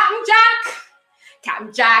old Captain Jack.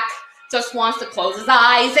 Captain Jack just wants to close his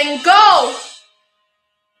eyes and go.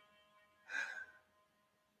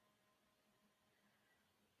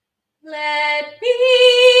 Let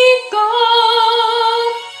me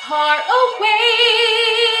go far away,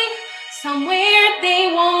 somewhere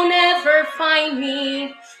they won't ever find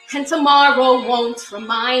me, and tomorrow won't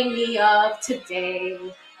remind me of today.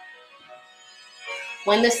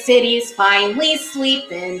 When the city's finally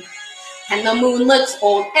sleeping and the moon looks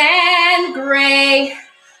old and gray,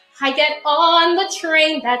 I get on the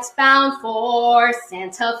train that's bound for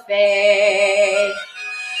Santa Fe.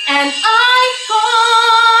 And I'm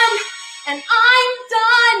gone, and I'm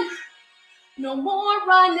done. No more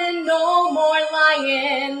running, no more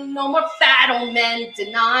lying, no more fat old men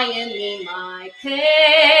denying me my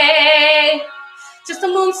pay. Just a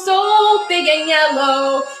moon so big and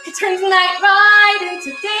yellow, it turns night right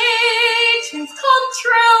into day. Dreams come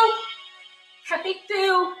true, happy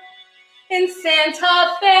do in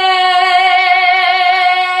Santa Fe.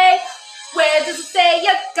 Where does it say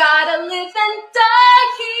you gotta live and die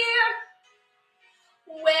here?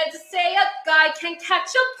 Where does it say a guy can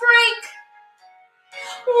catch a break?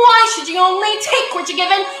 Why should you only take what you're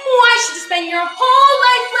given? Why should you spend your whole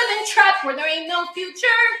life living trapped where there ain't no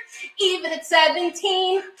future? Even at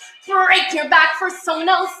 17, break your back for someone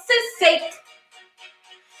else's sake.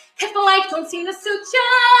 If the life don't seem to suit you,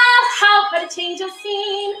 how about a change of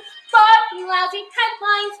scene? But lousy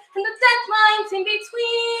headlines and the deadlines in between.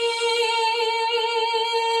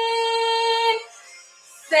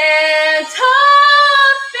 Santa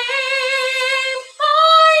Fe,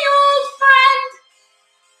 my old friend.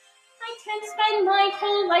 I can't spend my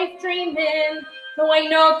whole life dreaming, though I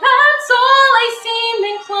know that's all I seem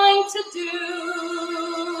inclined to do.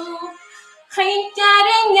 I ain't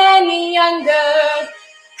getting any younger,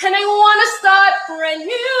 and I want to start brand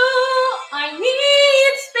new. I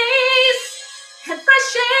need space and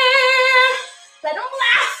fresh air. Let them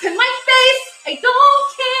laugh in my face. I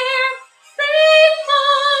don't care. Save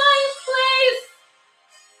my place.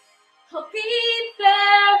 I'll be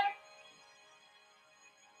there.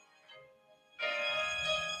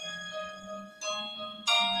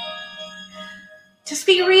 Just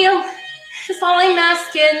be real, is all I'm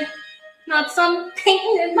asking. Not some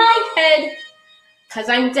pain in my head. 'Cause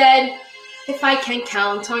I'm dead if I can't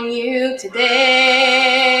count on you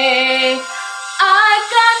today. I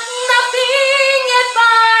got nothing if I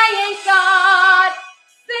ain't got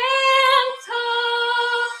Santa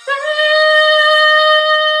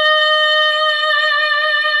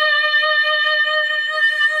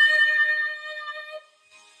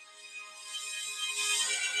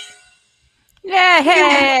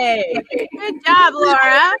Yay! Good job,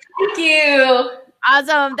 Laura. Thank you.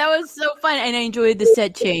 Awesome. That was so fun. And I enjoyed the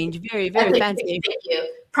set change. Very, very fancy. Thank you.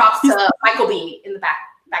 Props to Michael B in the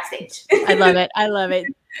backstage. I love it. I love it.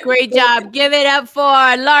 Great job. Give it up for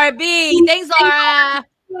Laura B. Thanks, Laura.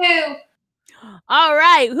 Thank you. All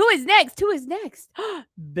right. Who is next? Who is next?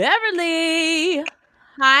 Beverly.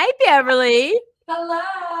 Hi, Beverly. Hello.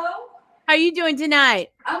 How are you doing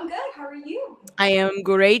tonight? I'm good. How are you? I am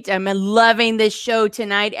great. I'm loving this show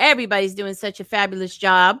tonight. Everybody's doing such a fabulous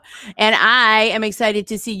job. And I am excited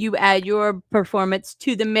to see you add your performance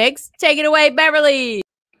to the mix. Take it away, Beverly.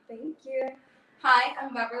 Thank you. Hi,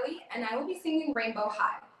 I'm Beverly, and I will be singing Rainbow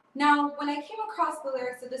High. Now, when I came across the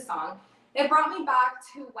lyrics of this song, it brought me back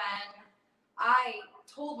to when I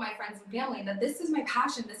told my friends and family that this is my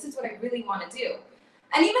passion, this is what I really want to do.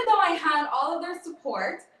 And even though I had all of their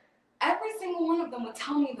support, every single one of them would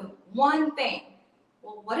tell me the one thing.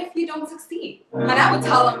 Well, what if you don't succeed? And I would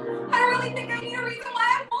tell them, I don't really think I need a reason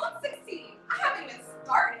why I won't succeed. I haven't even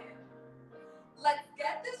started. Let's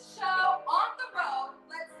get this show on the road.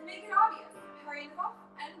 Let's make it obvious. Hurry it off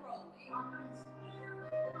and rolling.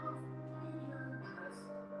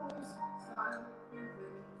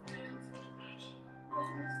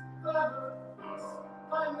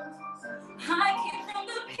 I came from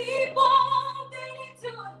the people, they need to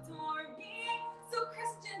adore me. So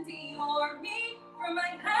Christian Dior me, from my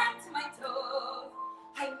head to my toes.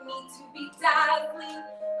 I need to be dazzling,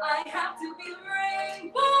 I have to be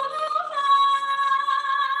rainbow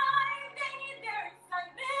high. They need their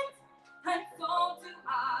excitement, and so do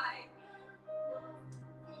I.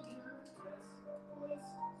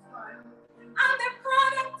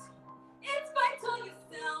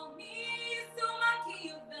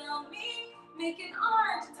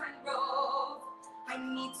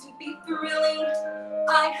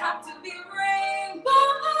 I have to be rainbow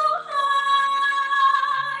high.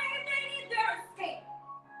 They need their escape,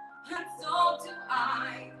 and so do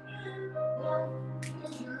I.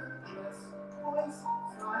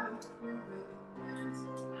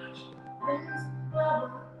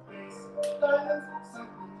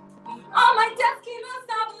 On my desk came a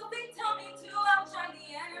novel, they tell me to outshine the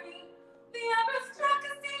enemy. The ever struck a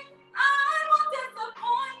scene, I won't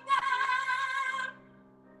disappoint them.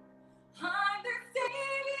 I'm their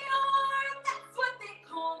savior, that's what they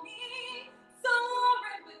call me. So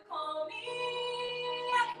red would call me.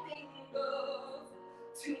 Anything goes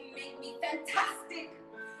to make me fantastic.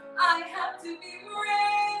 I have to be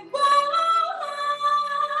rainbow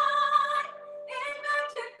high in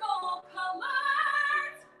magical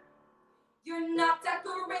colors. You're not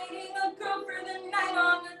decorating a girl for the night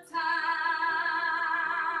on the town.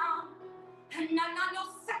 And I'm not no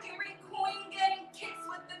second-rate queen getting kicks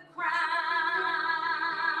with the crown.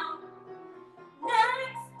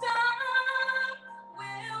 Next up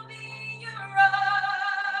will be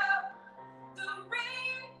Europe. The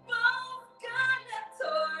rainbow's gonna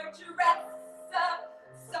torture us up.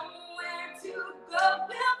 Somewhere to go,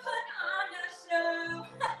 we'll put on a show.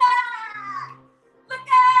 Look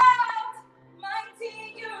out, mighty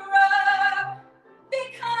Europe.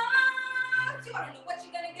 Because you already know what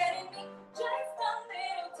you're gonna get in me. Just a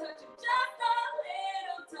little touch of, just a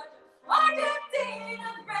little touch of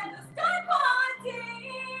Argentina's friend, the star quality.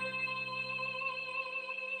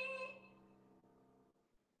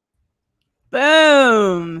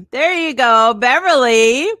 Boom. There you go,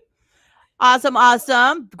 Beverly. Awesome,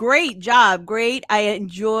 awesome. Great job. Great. I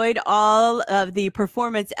enjoyed all of the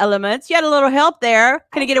performance elements. You had a little help there.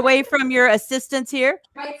 Can I get away from your assistants here?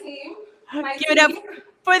 My team. Give it up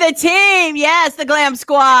for the team. Yes, the Glam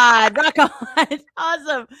Squad. Rock on.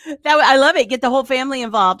 Awesome. I love it. Get the whole family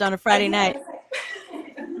involved on a Friday night.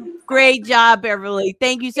 Great job, Beverly.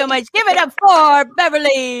 Thank you so much. Give it up for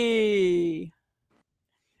Beverly.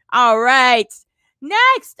 All right.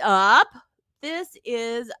 Next up, this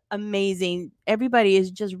is amazing. Everybody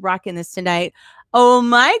is just rocking this tonight. Oh,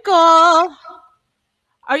 Michael,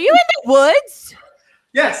 are you in the woods?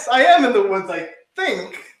 Yes, I am in the woods, I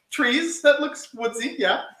think. Trees, that looks woodsy,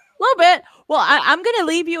 yeah. A little bit. Well, I'm going to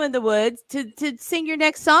leave you in the woods to sing your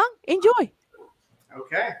next song. Enjoy.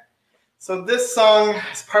 Okay. So this song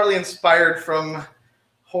is partly inspired from the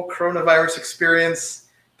whole coronavirus experience,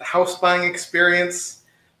 the house buying experience.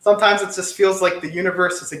 Sometimes it just feels like the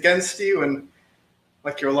universe is against you and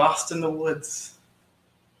like you're lost in the woods.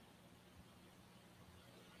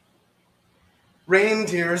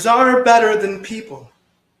 Reindeers are better than people.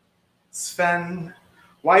 Sven,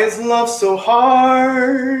 why is love so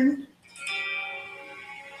hard?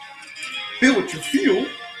 Feel what you feel,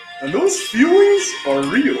 and those feelings are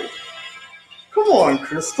real. Come on,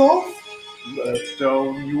 Kristoff, let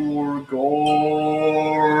down your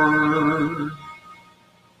guard.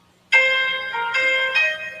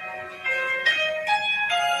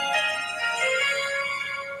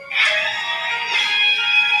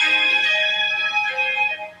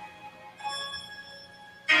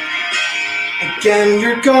 Again,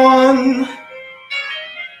 you're gone,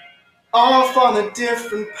 off on a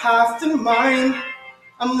different path than mine.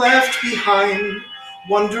 I'm left behind,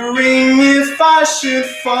 wondering if I should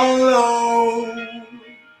follow.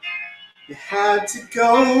 You had to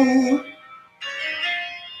go,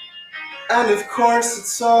 and of course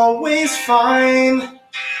it's always fine.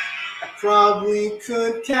 I probably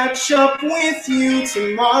could catch up with you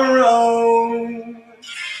tomorrow.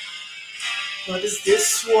 But is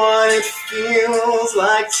this what it feels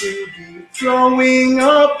like to be growing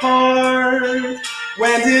apart?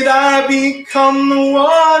 When did I become the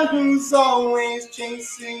one who's always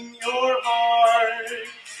chasing your heart?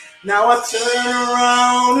 Now I turn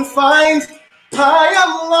around and find I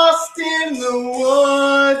am lost in the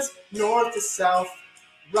woods. North to south,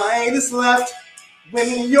 right is left.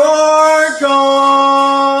 When you're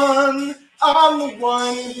gone, I'm the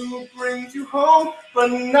one who brings you home, but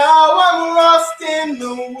now I'm lost in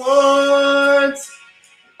the woods.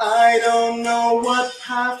 I don't know what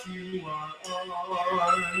path you are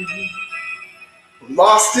on. I'm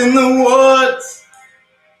lost in the woods.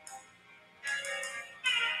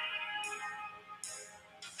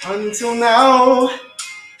 Until now,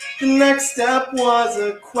 the next step was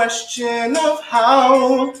a question of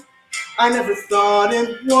how. I never thought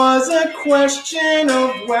it was a question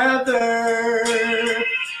of whether.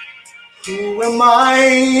 Who am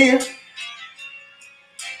I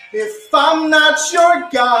if I'm not your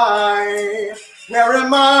guy? Where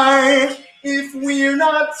am I if we're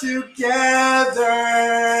not together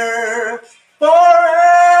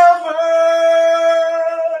forever?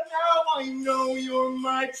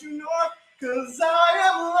 head true north, 'cause I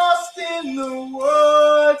am lost in the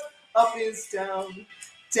woods. Up is down,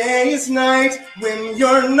 day is night when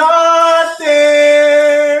you're not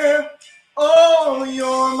there. Oh,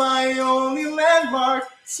 you're my only landmark,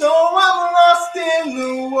 so I'm lost in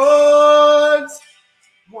the woods,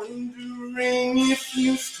 wondering if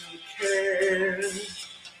you still care.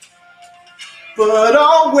 But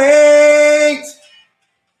I'll wait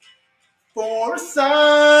for a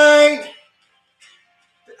sign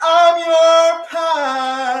that I'm your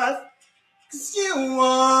path, 'cause you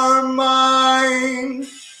are mine.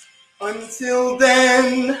 Until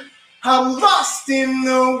then, I'm lost in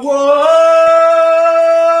the woods.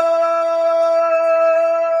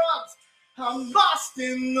 I'm lost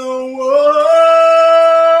in the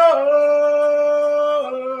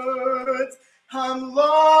woods. I'm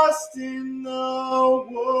lost in the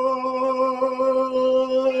woods.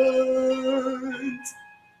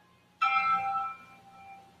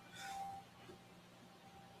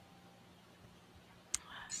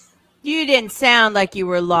 You didn't sound like you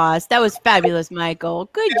were lost. That was fabulous, Michael.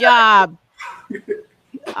 Good job.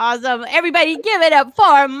 Awesome. Everybody give it up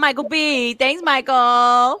for Michael B. Thanks,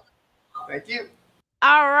 Michael. Thank you.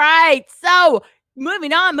 All right. So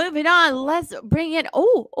moving on. Let's bring in,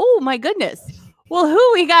 oh my goodness. Well,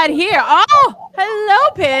 who we got here? Oh,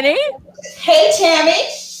 hello, Penny. Hey, Tammy.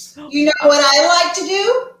 You know what I like to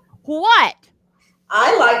do? What?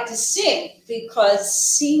 I like to sing because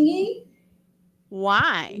singing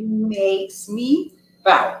makes me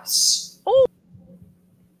bounce. Oh.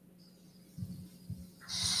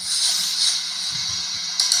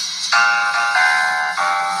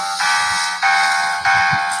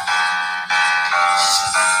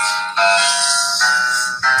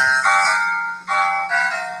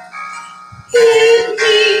 Hit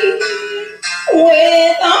me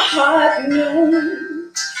with a hot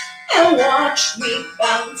note and watch me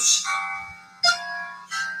bounce.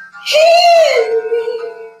 Hit me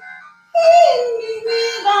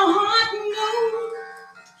with a hot note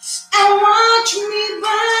and watch me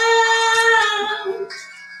bounce.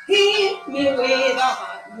 Hit me with a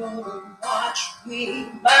hot note and watch me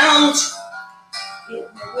bounce. Hit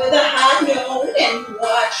me with a hot note and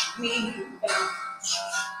watch me bounce.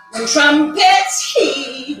 When trumpets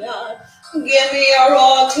heat up, give me a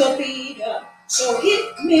rockabita. So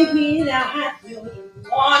hit me with a hot note and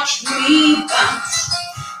watch me bounce.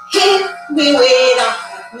 Hit me with a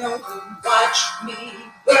hot note and watch me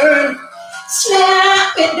burn.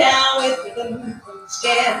 Slap it down with rhythm from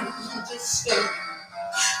stem to stern.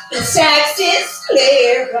 The sax is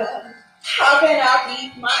clearer. How can I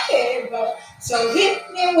keep my hair up? So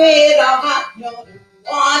hit me with a hot note and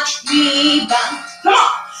watch me bounce. Come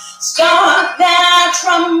on! Start that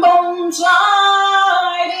trombone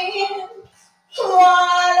sliding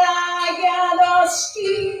while I gather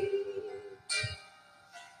steam.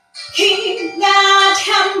 Keep that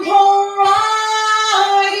tempo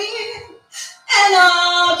riding, and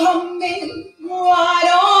I'll come in right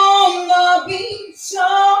on the beat. So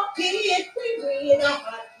hit me with a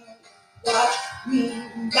hot note, watch me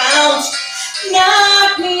bounce.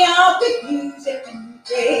 Knock me out with music and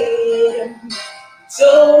rhythm. So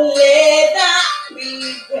let that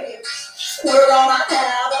beat wave. We're gonna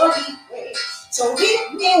have a heat wave. So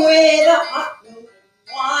hit me with a hot note and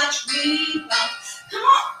watch me bounce. Come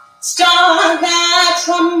on, start that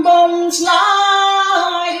trombone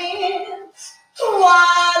sliding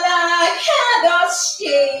while I gather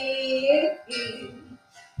steam.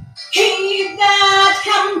 Keep that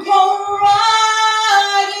tempo riding.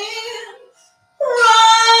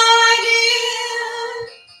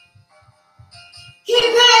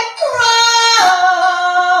 Keep it riding.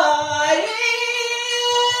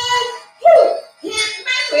 Woo. Hit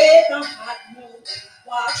me with a hot note and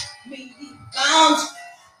watch me bounce.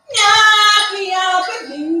 Knock me out with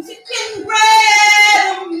music and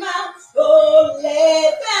rhythm out. So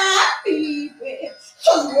let that beat wave,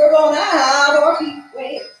 'cause we're gonna have our heat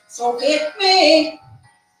wave. So hit me.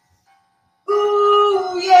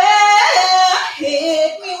 Ooh, yeah.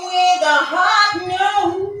 Hit me with a hot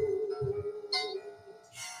note.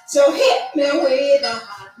 So hit me with a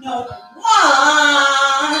hot note and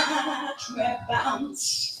watch me bounce.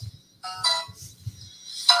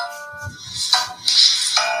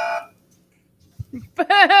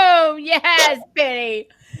 Boom! Yes, Penny.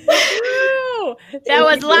 Woo. That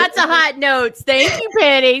was lots of hot notes. Thank you,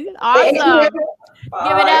 Penny. Awesome.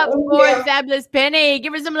 Give it up for fabulous Penny.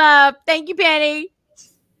 Give her some love. Thank you, Penny.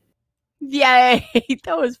 Yay.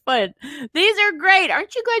 That was fun. These are great.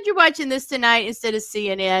 Aren't you glad you're watching this tonight instead of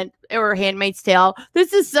CNN or Handmaid's Tale?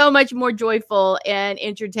 This is so much more joyful and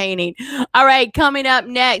entertaining. All right, coming up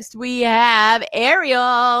next, we have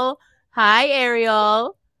Ariel. Hi,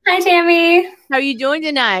 Ariel. Hi, Tammy. How are you doing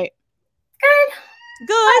tonight? Good.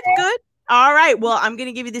 Good, good. All right. Well, I'm going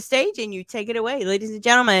to give you the stage and you take it away. Ladies and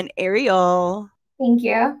gentlemen, Ariel. Thank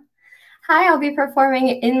you. Hi, I'll be performing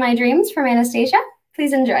In My Dreams from Anastasia.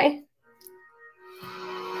 Please enjoy.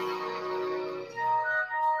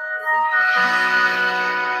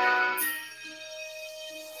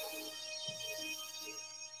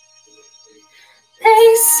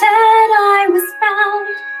 They said I was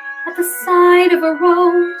found at the side of a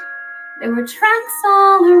road. There were tracks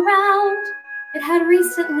all around. It had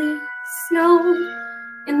recently snowed.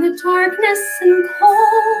 In the darkness and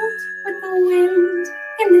cold, with the wind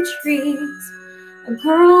in the trees, a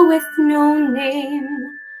girl with no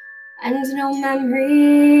name and no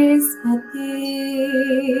memories but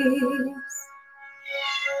these.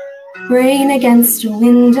 Rain against a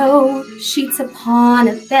window, sheets upon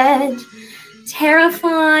a bed,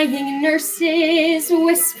 terrifying nurses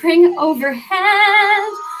whispering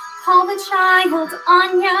overhead. Call the child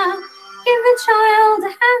Anya, give the child a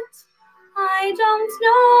hat. I don't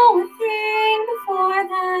know a thing before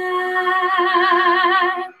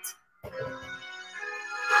that.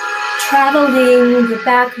 Traveling the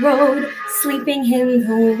back road, sleeping in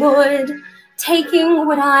the wood, taking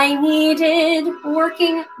what I needed,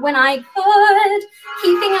 working when I could,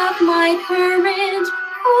 keeping up my courage,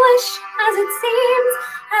 foolish as it seems,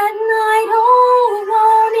 at night all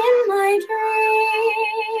alone in my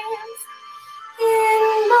dreams. In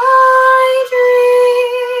my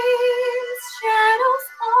dreams, shadows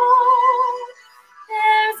fall.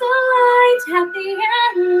 There's a light at the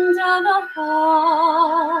end of a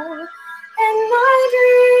hall, and my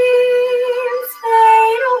dreams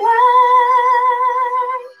fade away.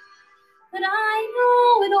 But I know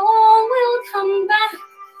it all will come back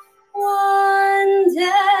one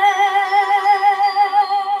day.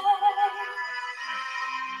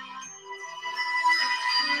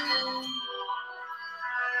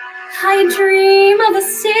 I dream of a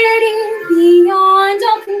city beyond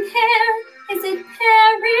all compare. Is it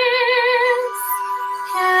Paris?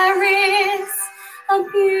 Paris, a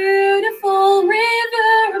beautiful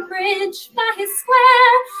river, a bridge by a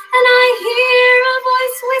square, and I hear a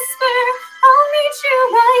voice whisper, I'll meet you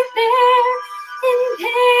right there in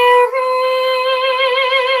Paris.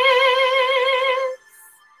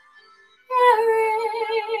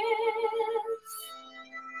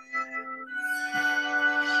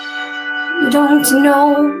 You don't know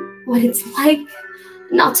what it's like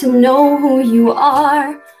not to know who you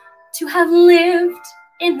are, to have lived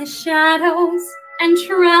in the shadows and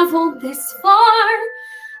traveled this far.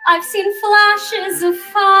 I've seen flashes of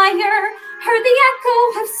fire, heard the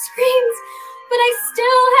echo of screams, but I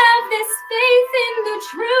still have this faith in the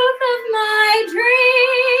truth of my dreams.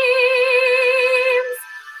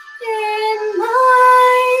 In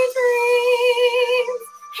my dreams,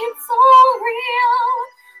 it's all real,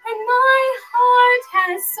 and my heart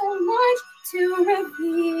has so much to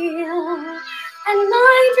reveal, and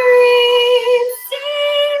my dreams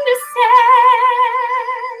seem to say,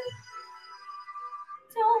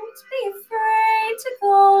 don't be afraid to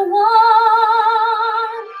go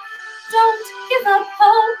on, don't give up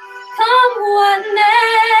hope, come what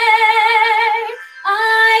may. I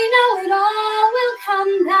know it all will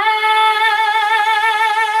come back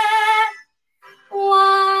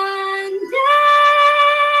one day.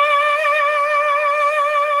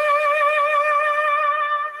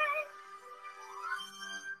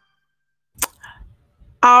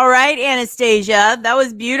 All right, Anastasia, that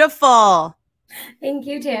was beautiful. Thank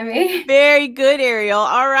you, Tammy. Very good, Ariel.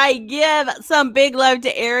 All right, give some big love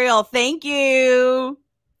to Ariel. Thank you.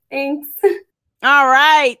 Thanks. All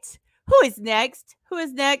right. Who is next? Who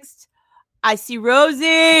is next? I see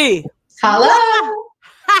Rosie. Hello.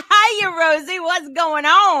 Hi, Rosie. What's going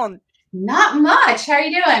on? Not much. How are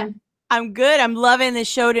you doing? I'm good. I'm loving the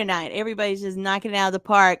show tonight. Everybody's just knocking it out of the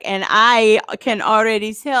park. And I can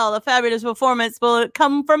already tell the fabulous performance will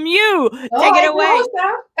come from you. Take it away.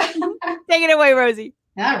 Take it away, Rosie.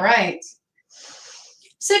 All right.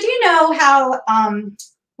 So do you know how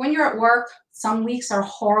when you're at work, some weeks are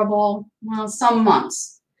horrible, well, some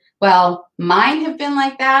months. Well, mine have been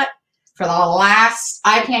like that for the last,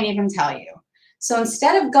 I can't even tell you. So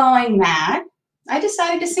instead of going mad, I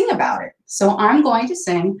decided to sing about it. So I'm going to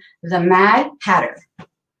sing The Mad Hatter.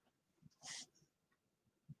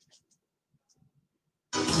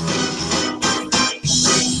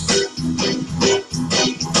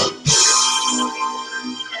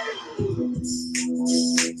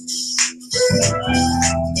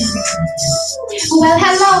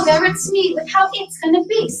 confronts me with how it's gonna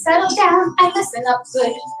be. Settle down and listen up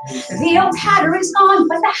good. The old hatter is gone,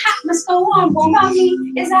 but the hat must go on. Won't on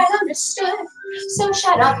me, is that understood? So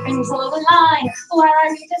shut up and draw the line while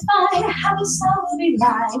I redefine how the soul will be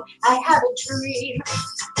mine. I have a dream.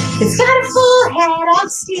 It's got a full head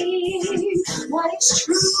of steam. What is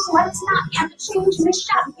true, what's not, can't change in a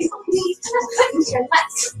shot. People need to couldn't care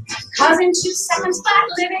less. Cause in 2 seconds flat,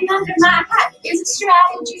 living under my hat is a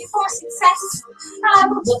strategy for success. I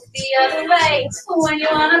will look the other way when you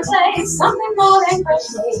wanna play something more than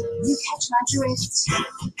crochet. You catch my drift,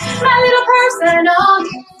 my little personal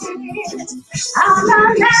gift. I'm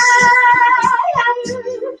a man,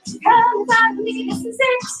 come find me, this is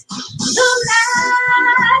it. The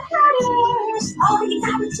Mad Hatter. All you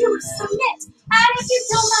gotta do is submit. And if you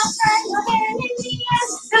do, my friend, well then in the end,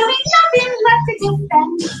 there'll be nothing left to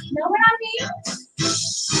defend. Know what I mean?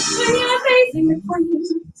 When you're facing the queen.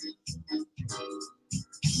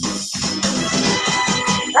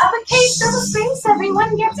 Of a case of the space,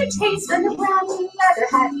 everyone gets a taste of the brown leather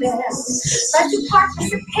hat band. But to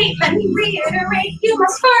participate, let me reiterate, you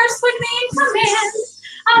must first put me in command.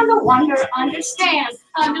 I'm the wonder, understand,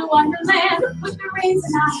 under Wonderland, put the reins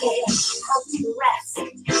in our hands, help me the rest. As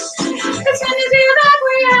soon as you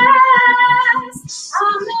acquiesce,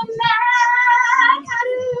 I'm the Mad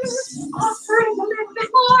Hatter, offering a little bit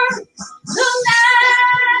more. The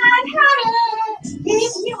Mad Hatter,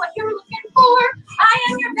 giving you what you're looking for. I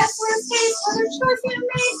am your best worst case, whether choice you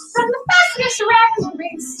made from the fastest rat in the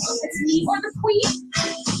race. It's me or the queen,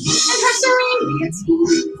 and her serene beauty.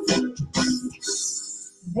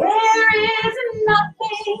 There is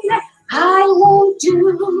nothing I won't do.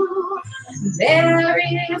 There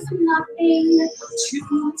is nothing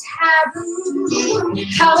too taboo.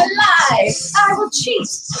 How a lie, I will cheat,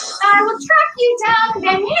 I will track you down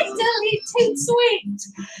and hit delete, take sweet.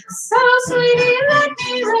 So sweetie, let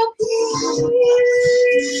me repeat.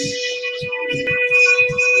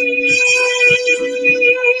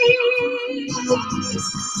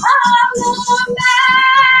 I'm the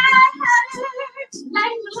Mad Hatter.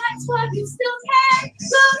 Lighting the lights while you still can.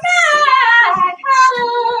 The Mad Hatter.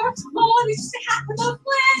 Only just a hat with a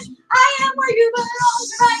plan. I am where you belong.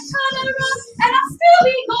 The right color run, and I'll still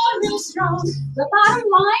be going real strong. The bottom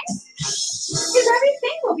line is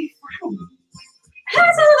everything will be fine.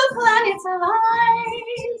 As all the planets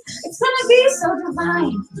align, it's gonna be so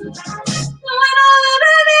divine. When all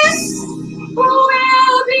of this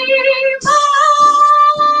will be mine.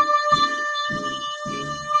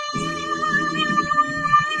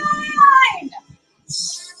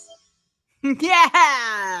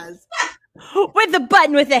 Yes! With the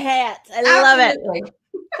button with the hat. I love it.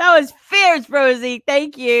 That was fierce, Rosie.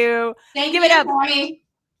 Thank you. Give it up. Mommy.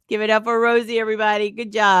 Give it up for Rosie, everybody.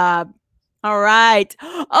 Good job. All right.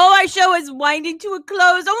 Oh, our show is winding to a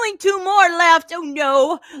close. Only 2 more left. Oh,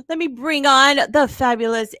 no. Let me bring on the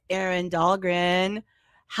fabulous Erin Dahlgren.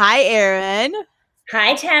 Hi, Erin.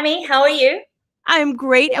 Hi, Tammy. How are you? I'm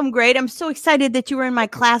great. I'm great. I'm so excited that you were in my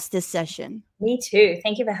class this session. Me too.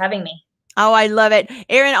 Thank you for having me. Oh, I love it.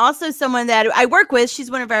 Erin, also someone that I work with. She's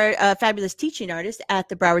one of our fabulous teaching artists at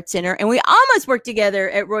the Broward Center. And we almost worked together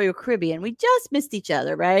at Royal Caribbean. We just missed each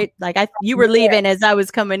other, right? Like you were leaving as I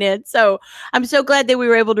was coming in. So I'm so glad that we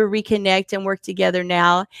were able to reconnect and work together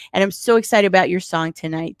now. And I'm so excited about your song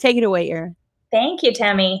tonight. Take it away, Erin. Thank you,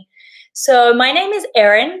 Tammy. So my name is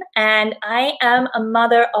Erin, and I am a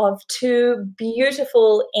mother of 2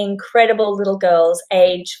 beautiful, incredible little girls,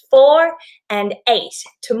 age 4 and 8.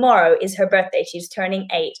 Tomorrow is her birthday. She's turning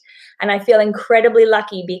 8. And I feel incredibly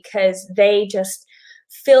lucky because they just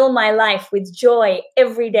fill my life with joy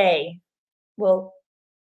every day. Well,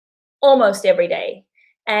 almost every day.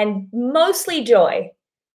 And mostly joy.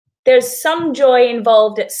 There's some joy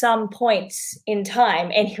involved at some points in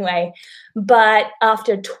time anyway, but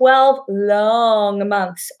after 12 long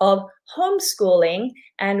months of homeschooling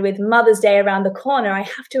and with Mother's Day around the corner, I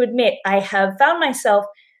have to admit I have found myself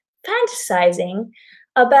fantasizing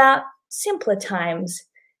about simpler times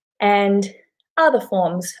and other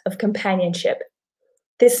forms of companionship.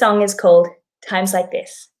 This song is called Times Like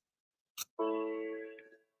This.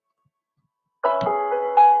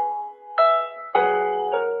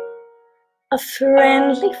 A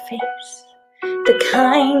friendly face, the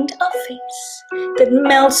kind of face that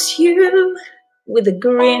melts you with a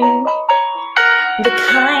grin, the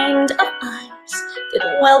kind of eyes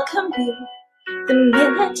that welcome you the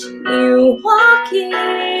minute you walk in,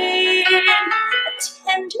 a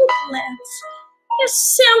tender glance you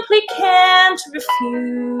simply can't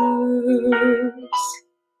refuse.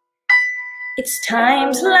 It's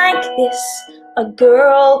times like this a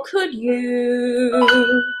girl could use.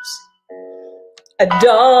 a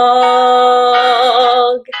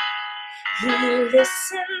dog. He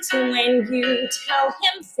listens when you tell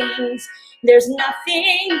him things. There's nothing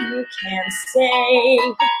you can say.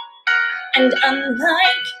 And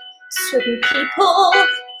unlike certain people,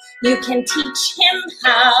 you can teach him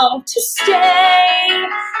how to stay.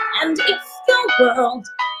 And if the world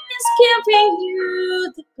is giving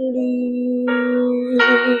you the blues,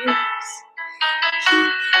 he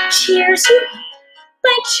cheers you up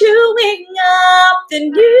by chewing up the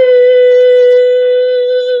news.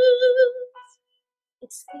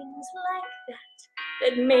 It's things like that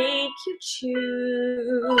that make you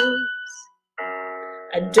choose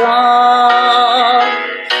a dog.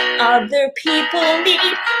 Other people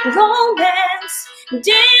need romance,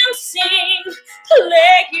 dancing,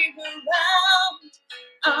 playing around.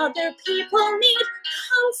 Other people need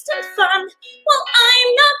constant fun. Well, I'm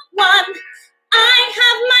not one. I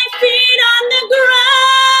have my feet on the ground.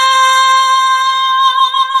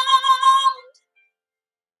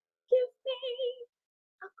 Give me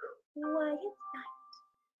a quiet night,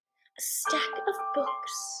 a stack of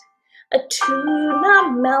books, a tuna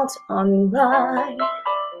melt on rye,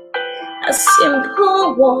 a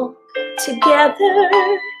simple walk together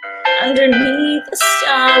underneath a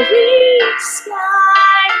starry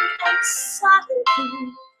sky. And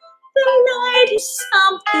suddenly the night is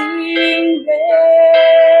something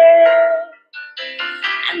rare,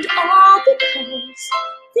 and all because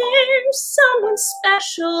there's someone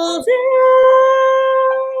special there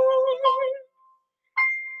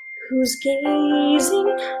who's gazing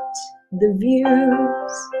at the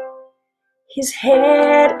views, his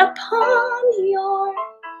head upon your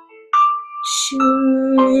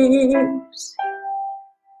shoes.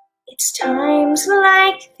 It's times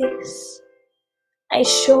like this I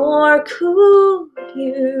sure could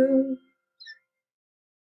use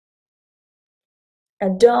a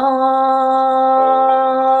dog.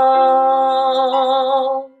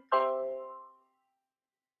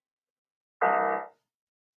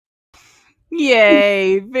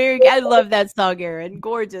 Yay. Very I love that song, Erin.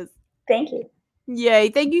 Gorgeous. Thank you. Yay.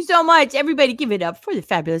 Thank you so much. Everybody give it up for the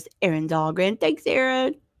fabulous Erin Dahlgren. Thanks,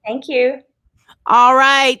 Erin. Thank you. All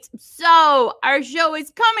right. So our show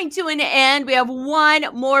is coming to an end. We have one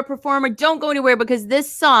more performer. Don't go anywhere because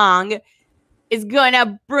this song is going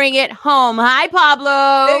to bring it home. Hi,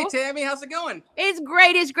 Pablo. Hey, Tammy. How's it going? It's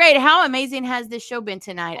great. It's great. How amazing has this show been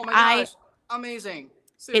tonight? Oh, my gosh. Amazing.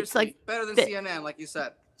 Seriously. It's like better than CNN, like you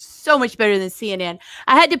said. So much better than CNN.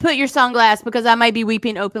 I had to put your sunglass because I might be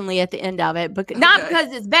weeping openly at the end of it. But not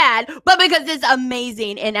because it's bad, but because it's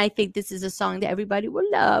amazing. And I think this is a song that everybody will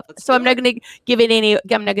love. So I'm not going to give it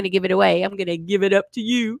I'm not going to give it away. I'm going to give it up to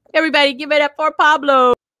you. Everybody give it up for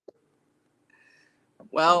Pablo.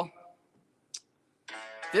 Well,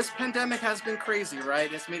 this pandemic has been crazy,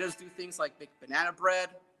 right? It's made us do things like bake banana bread,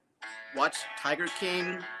 watch Tiger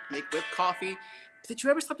King, make whipped coffee. But did you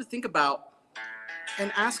ever stop to think about and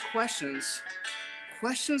ask questions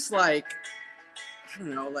like, I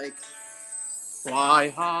don't know, like,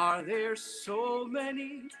 why are there so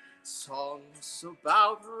many songs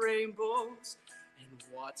about rainbows, and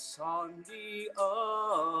what's on the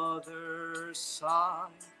other side?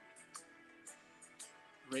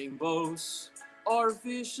 Rainbows are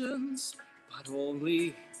visions, but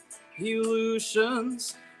only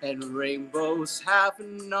illusions, and rainbows have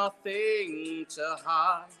nothing to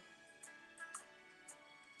hide.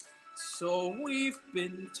 So we've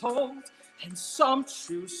been told, and some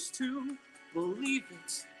choose to believe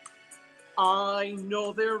it. I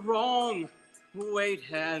know they're wrong, wait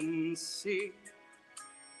and see.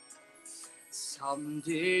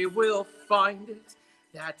 Someday we'll find it,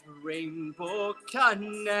 that rainbow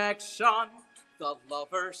connection. The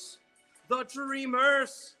lovers, the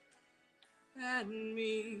dreamers, and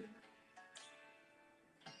me.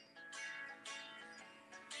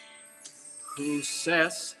 Who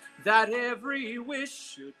says that every wish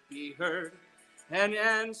should be heard and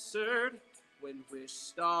answered when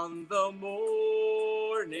wished on the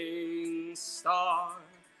morning star?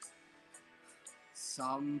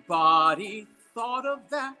 Somebody thought of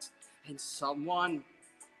that, and someone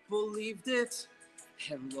believed it,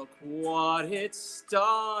 and look what it's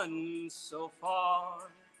done so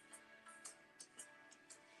far.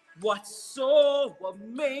 What's so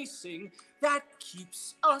amazing that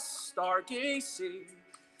keeps us stargazing?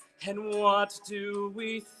 And what do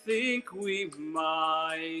we think we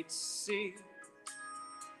might see?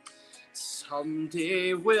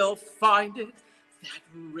 Someday we'll find it, that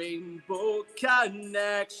rainbow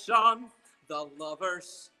connection. The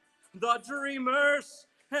lovers, the dreamers,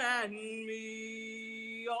 and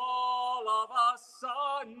me. All of us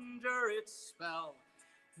under its spell.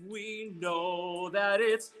 We know that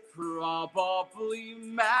it's probably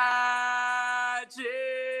magic.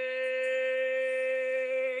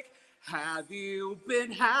 Have you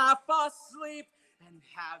been half asleep and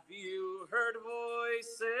have you heard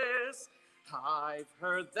voices? I've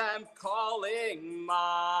heard them calling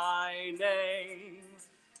my name.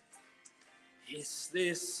 Is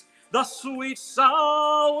this the sweet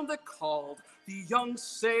sound called the young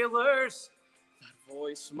sailors? That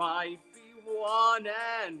voice might be one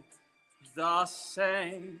and the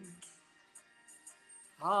same.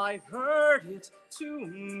 I've heard it too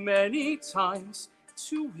many times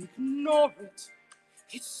to ignore it.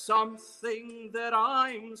 It's something that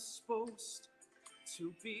I'm supposed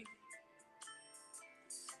to be.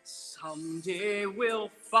 Someday we'll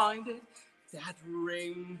find it, that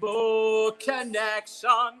rainbow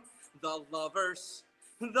connection, the lovers,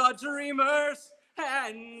 the dreamers,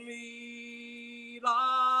 and me.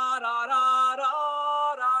 La da da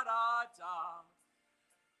da da da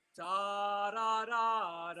da da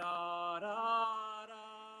da da da da.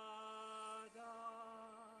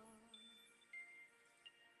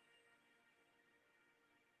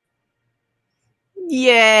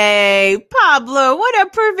 Yay, Pablo. What a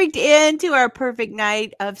perfect end to our perfect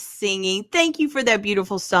night of singing. Thank you for that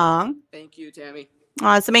beautiful song. Thank you, Tammy.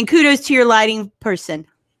 Awesome. And kudos to your lighting person.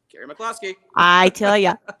 Gary McCloskey. I tell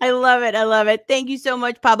you, I love it. I love it. Thank you so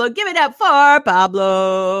much, Pablo. Give it up for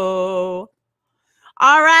Pablo.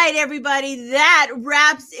 All right, everybody, that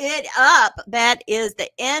wraps it up. That is the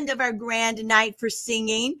end of our grand night for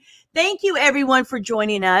singing. Thank you, everyone, for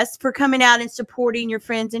joining us, for coming out and supporting your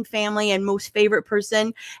friends and family and most favorite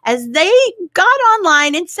person as they got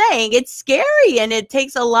online and sang. It's scary, and it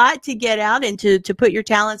takes a lot to get out and to put your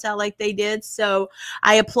talents out like they did. So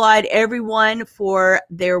I applaud everyone for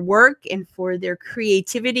their work and for their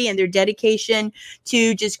creativity and their dedication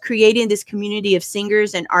to just creating this community of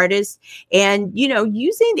singers and artists. And, you know,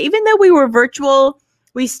 using, even though we were virtual,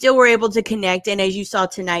 we still were able to connect. And as you saw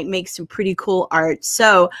tonight, make some pretty cool art.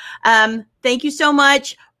 So thank you so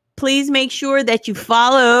much. Please make sure that you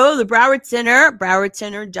follow the Broward Center,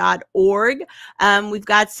 browardcenter.org. We've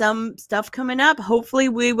got some stuff coming up. Hopefully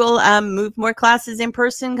we will move more classes in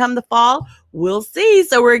person come the fall. We'll see.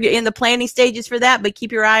 So we're in the planning stages for that, but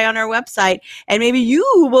keep your eye on our website. And maybe you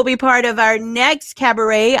will be part of our next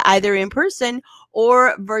cabaret, either in person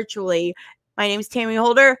or virtually. My name is Tammy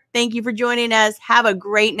Holder. Thank you for joining us. Have a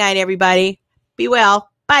great night, everybody. Be well.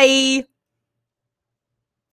 Bye.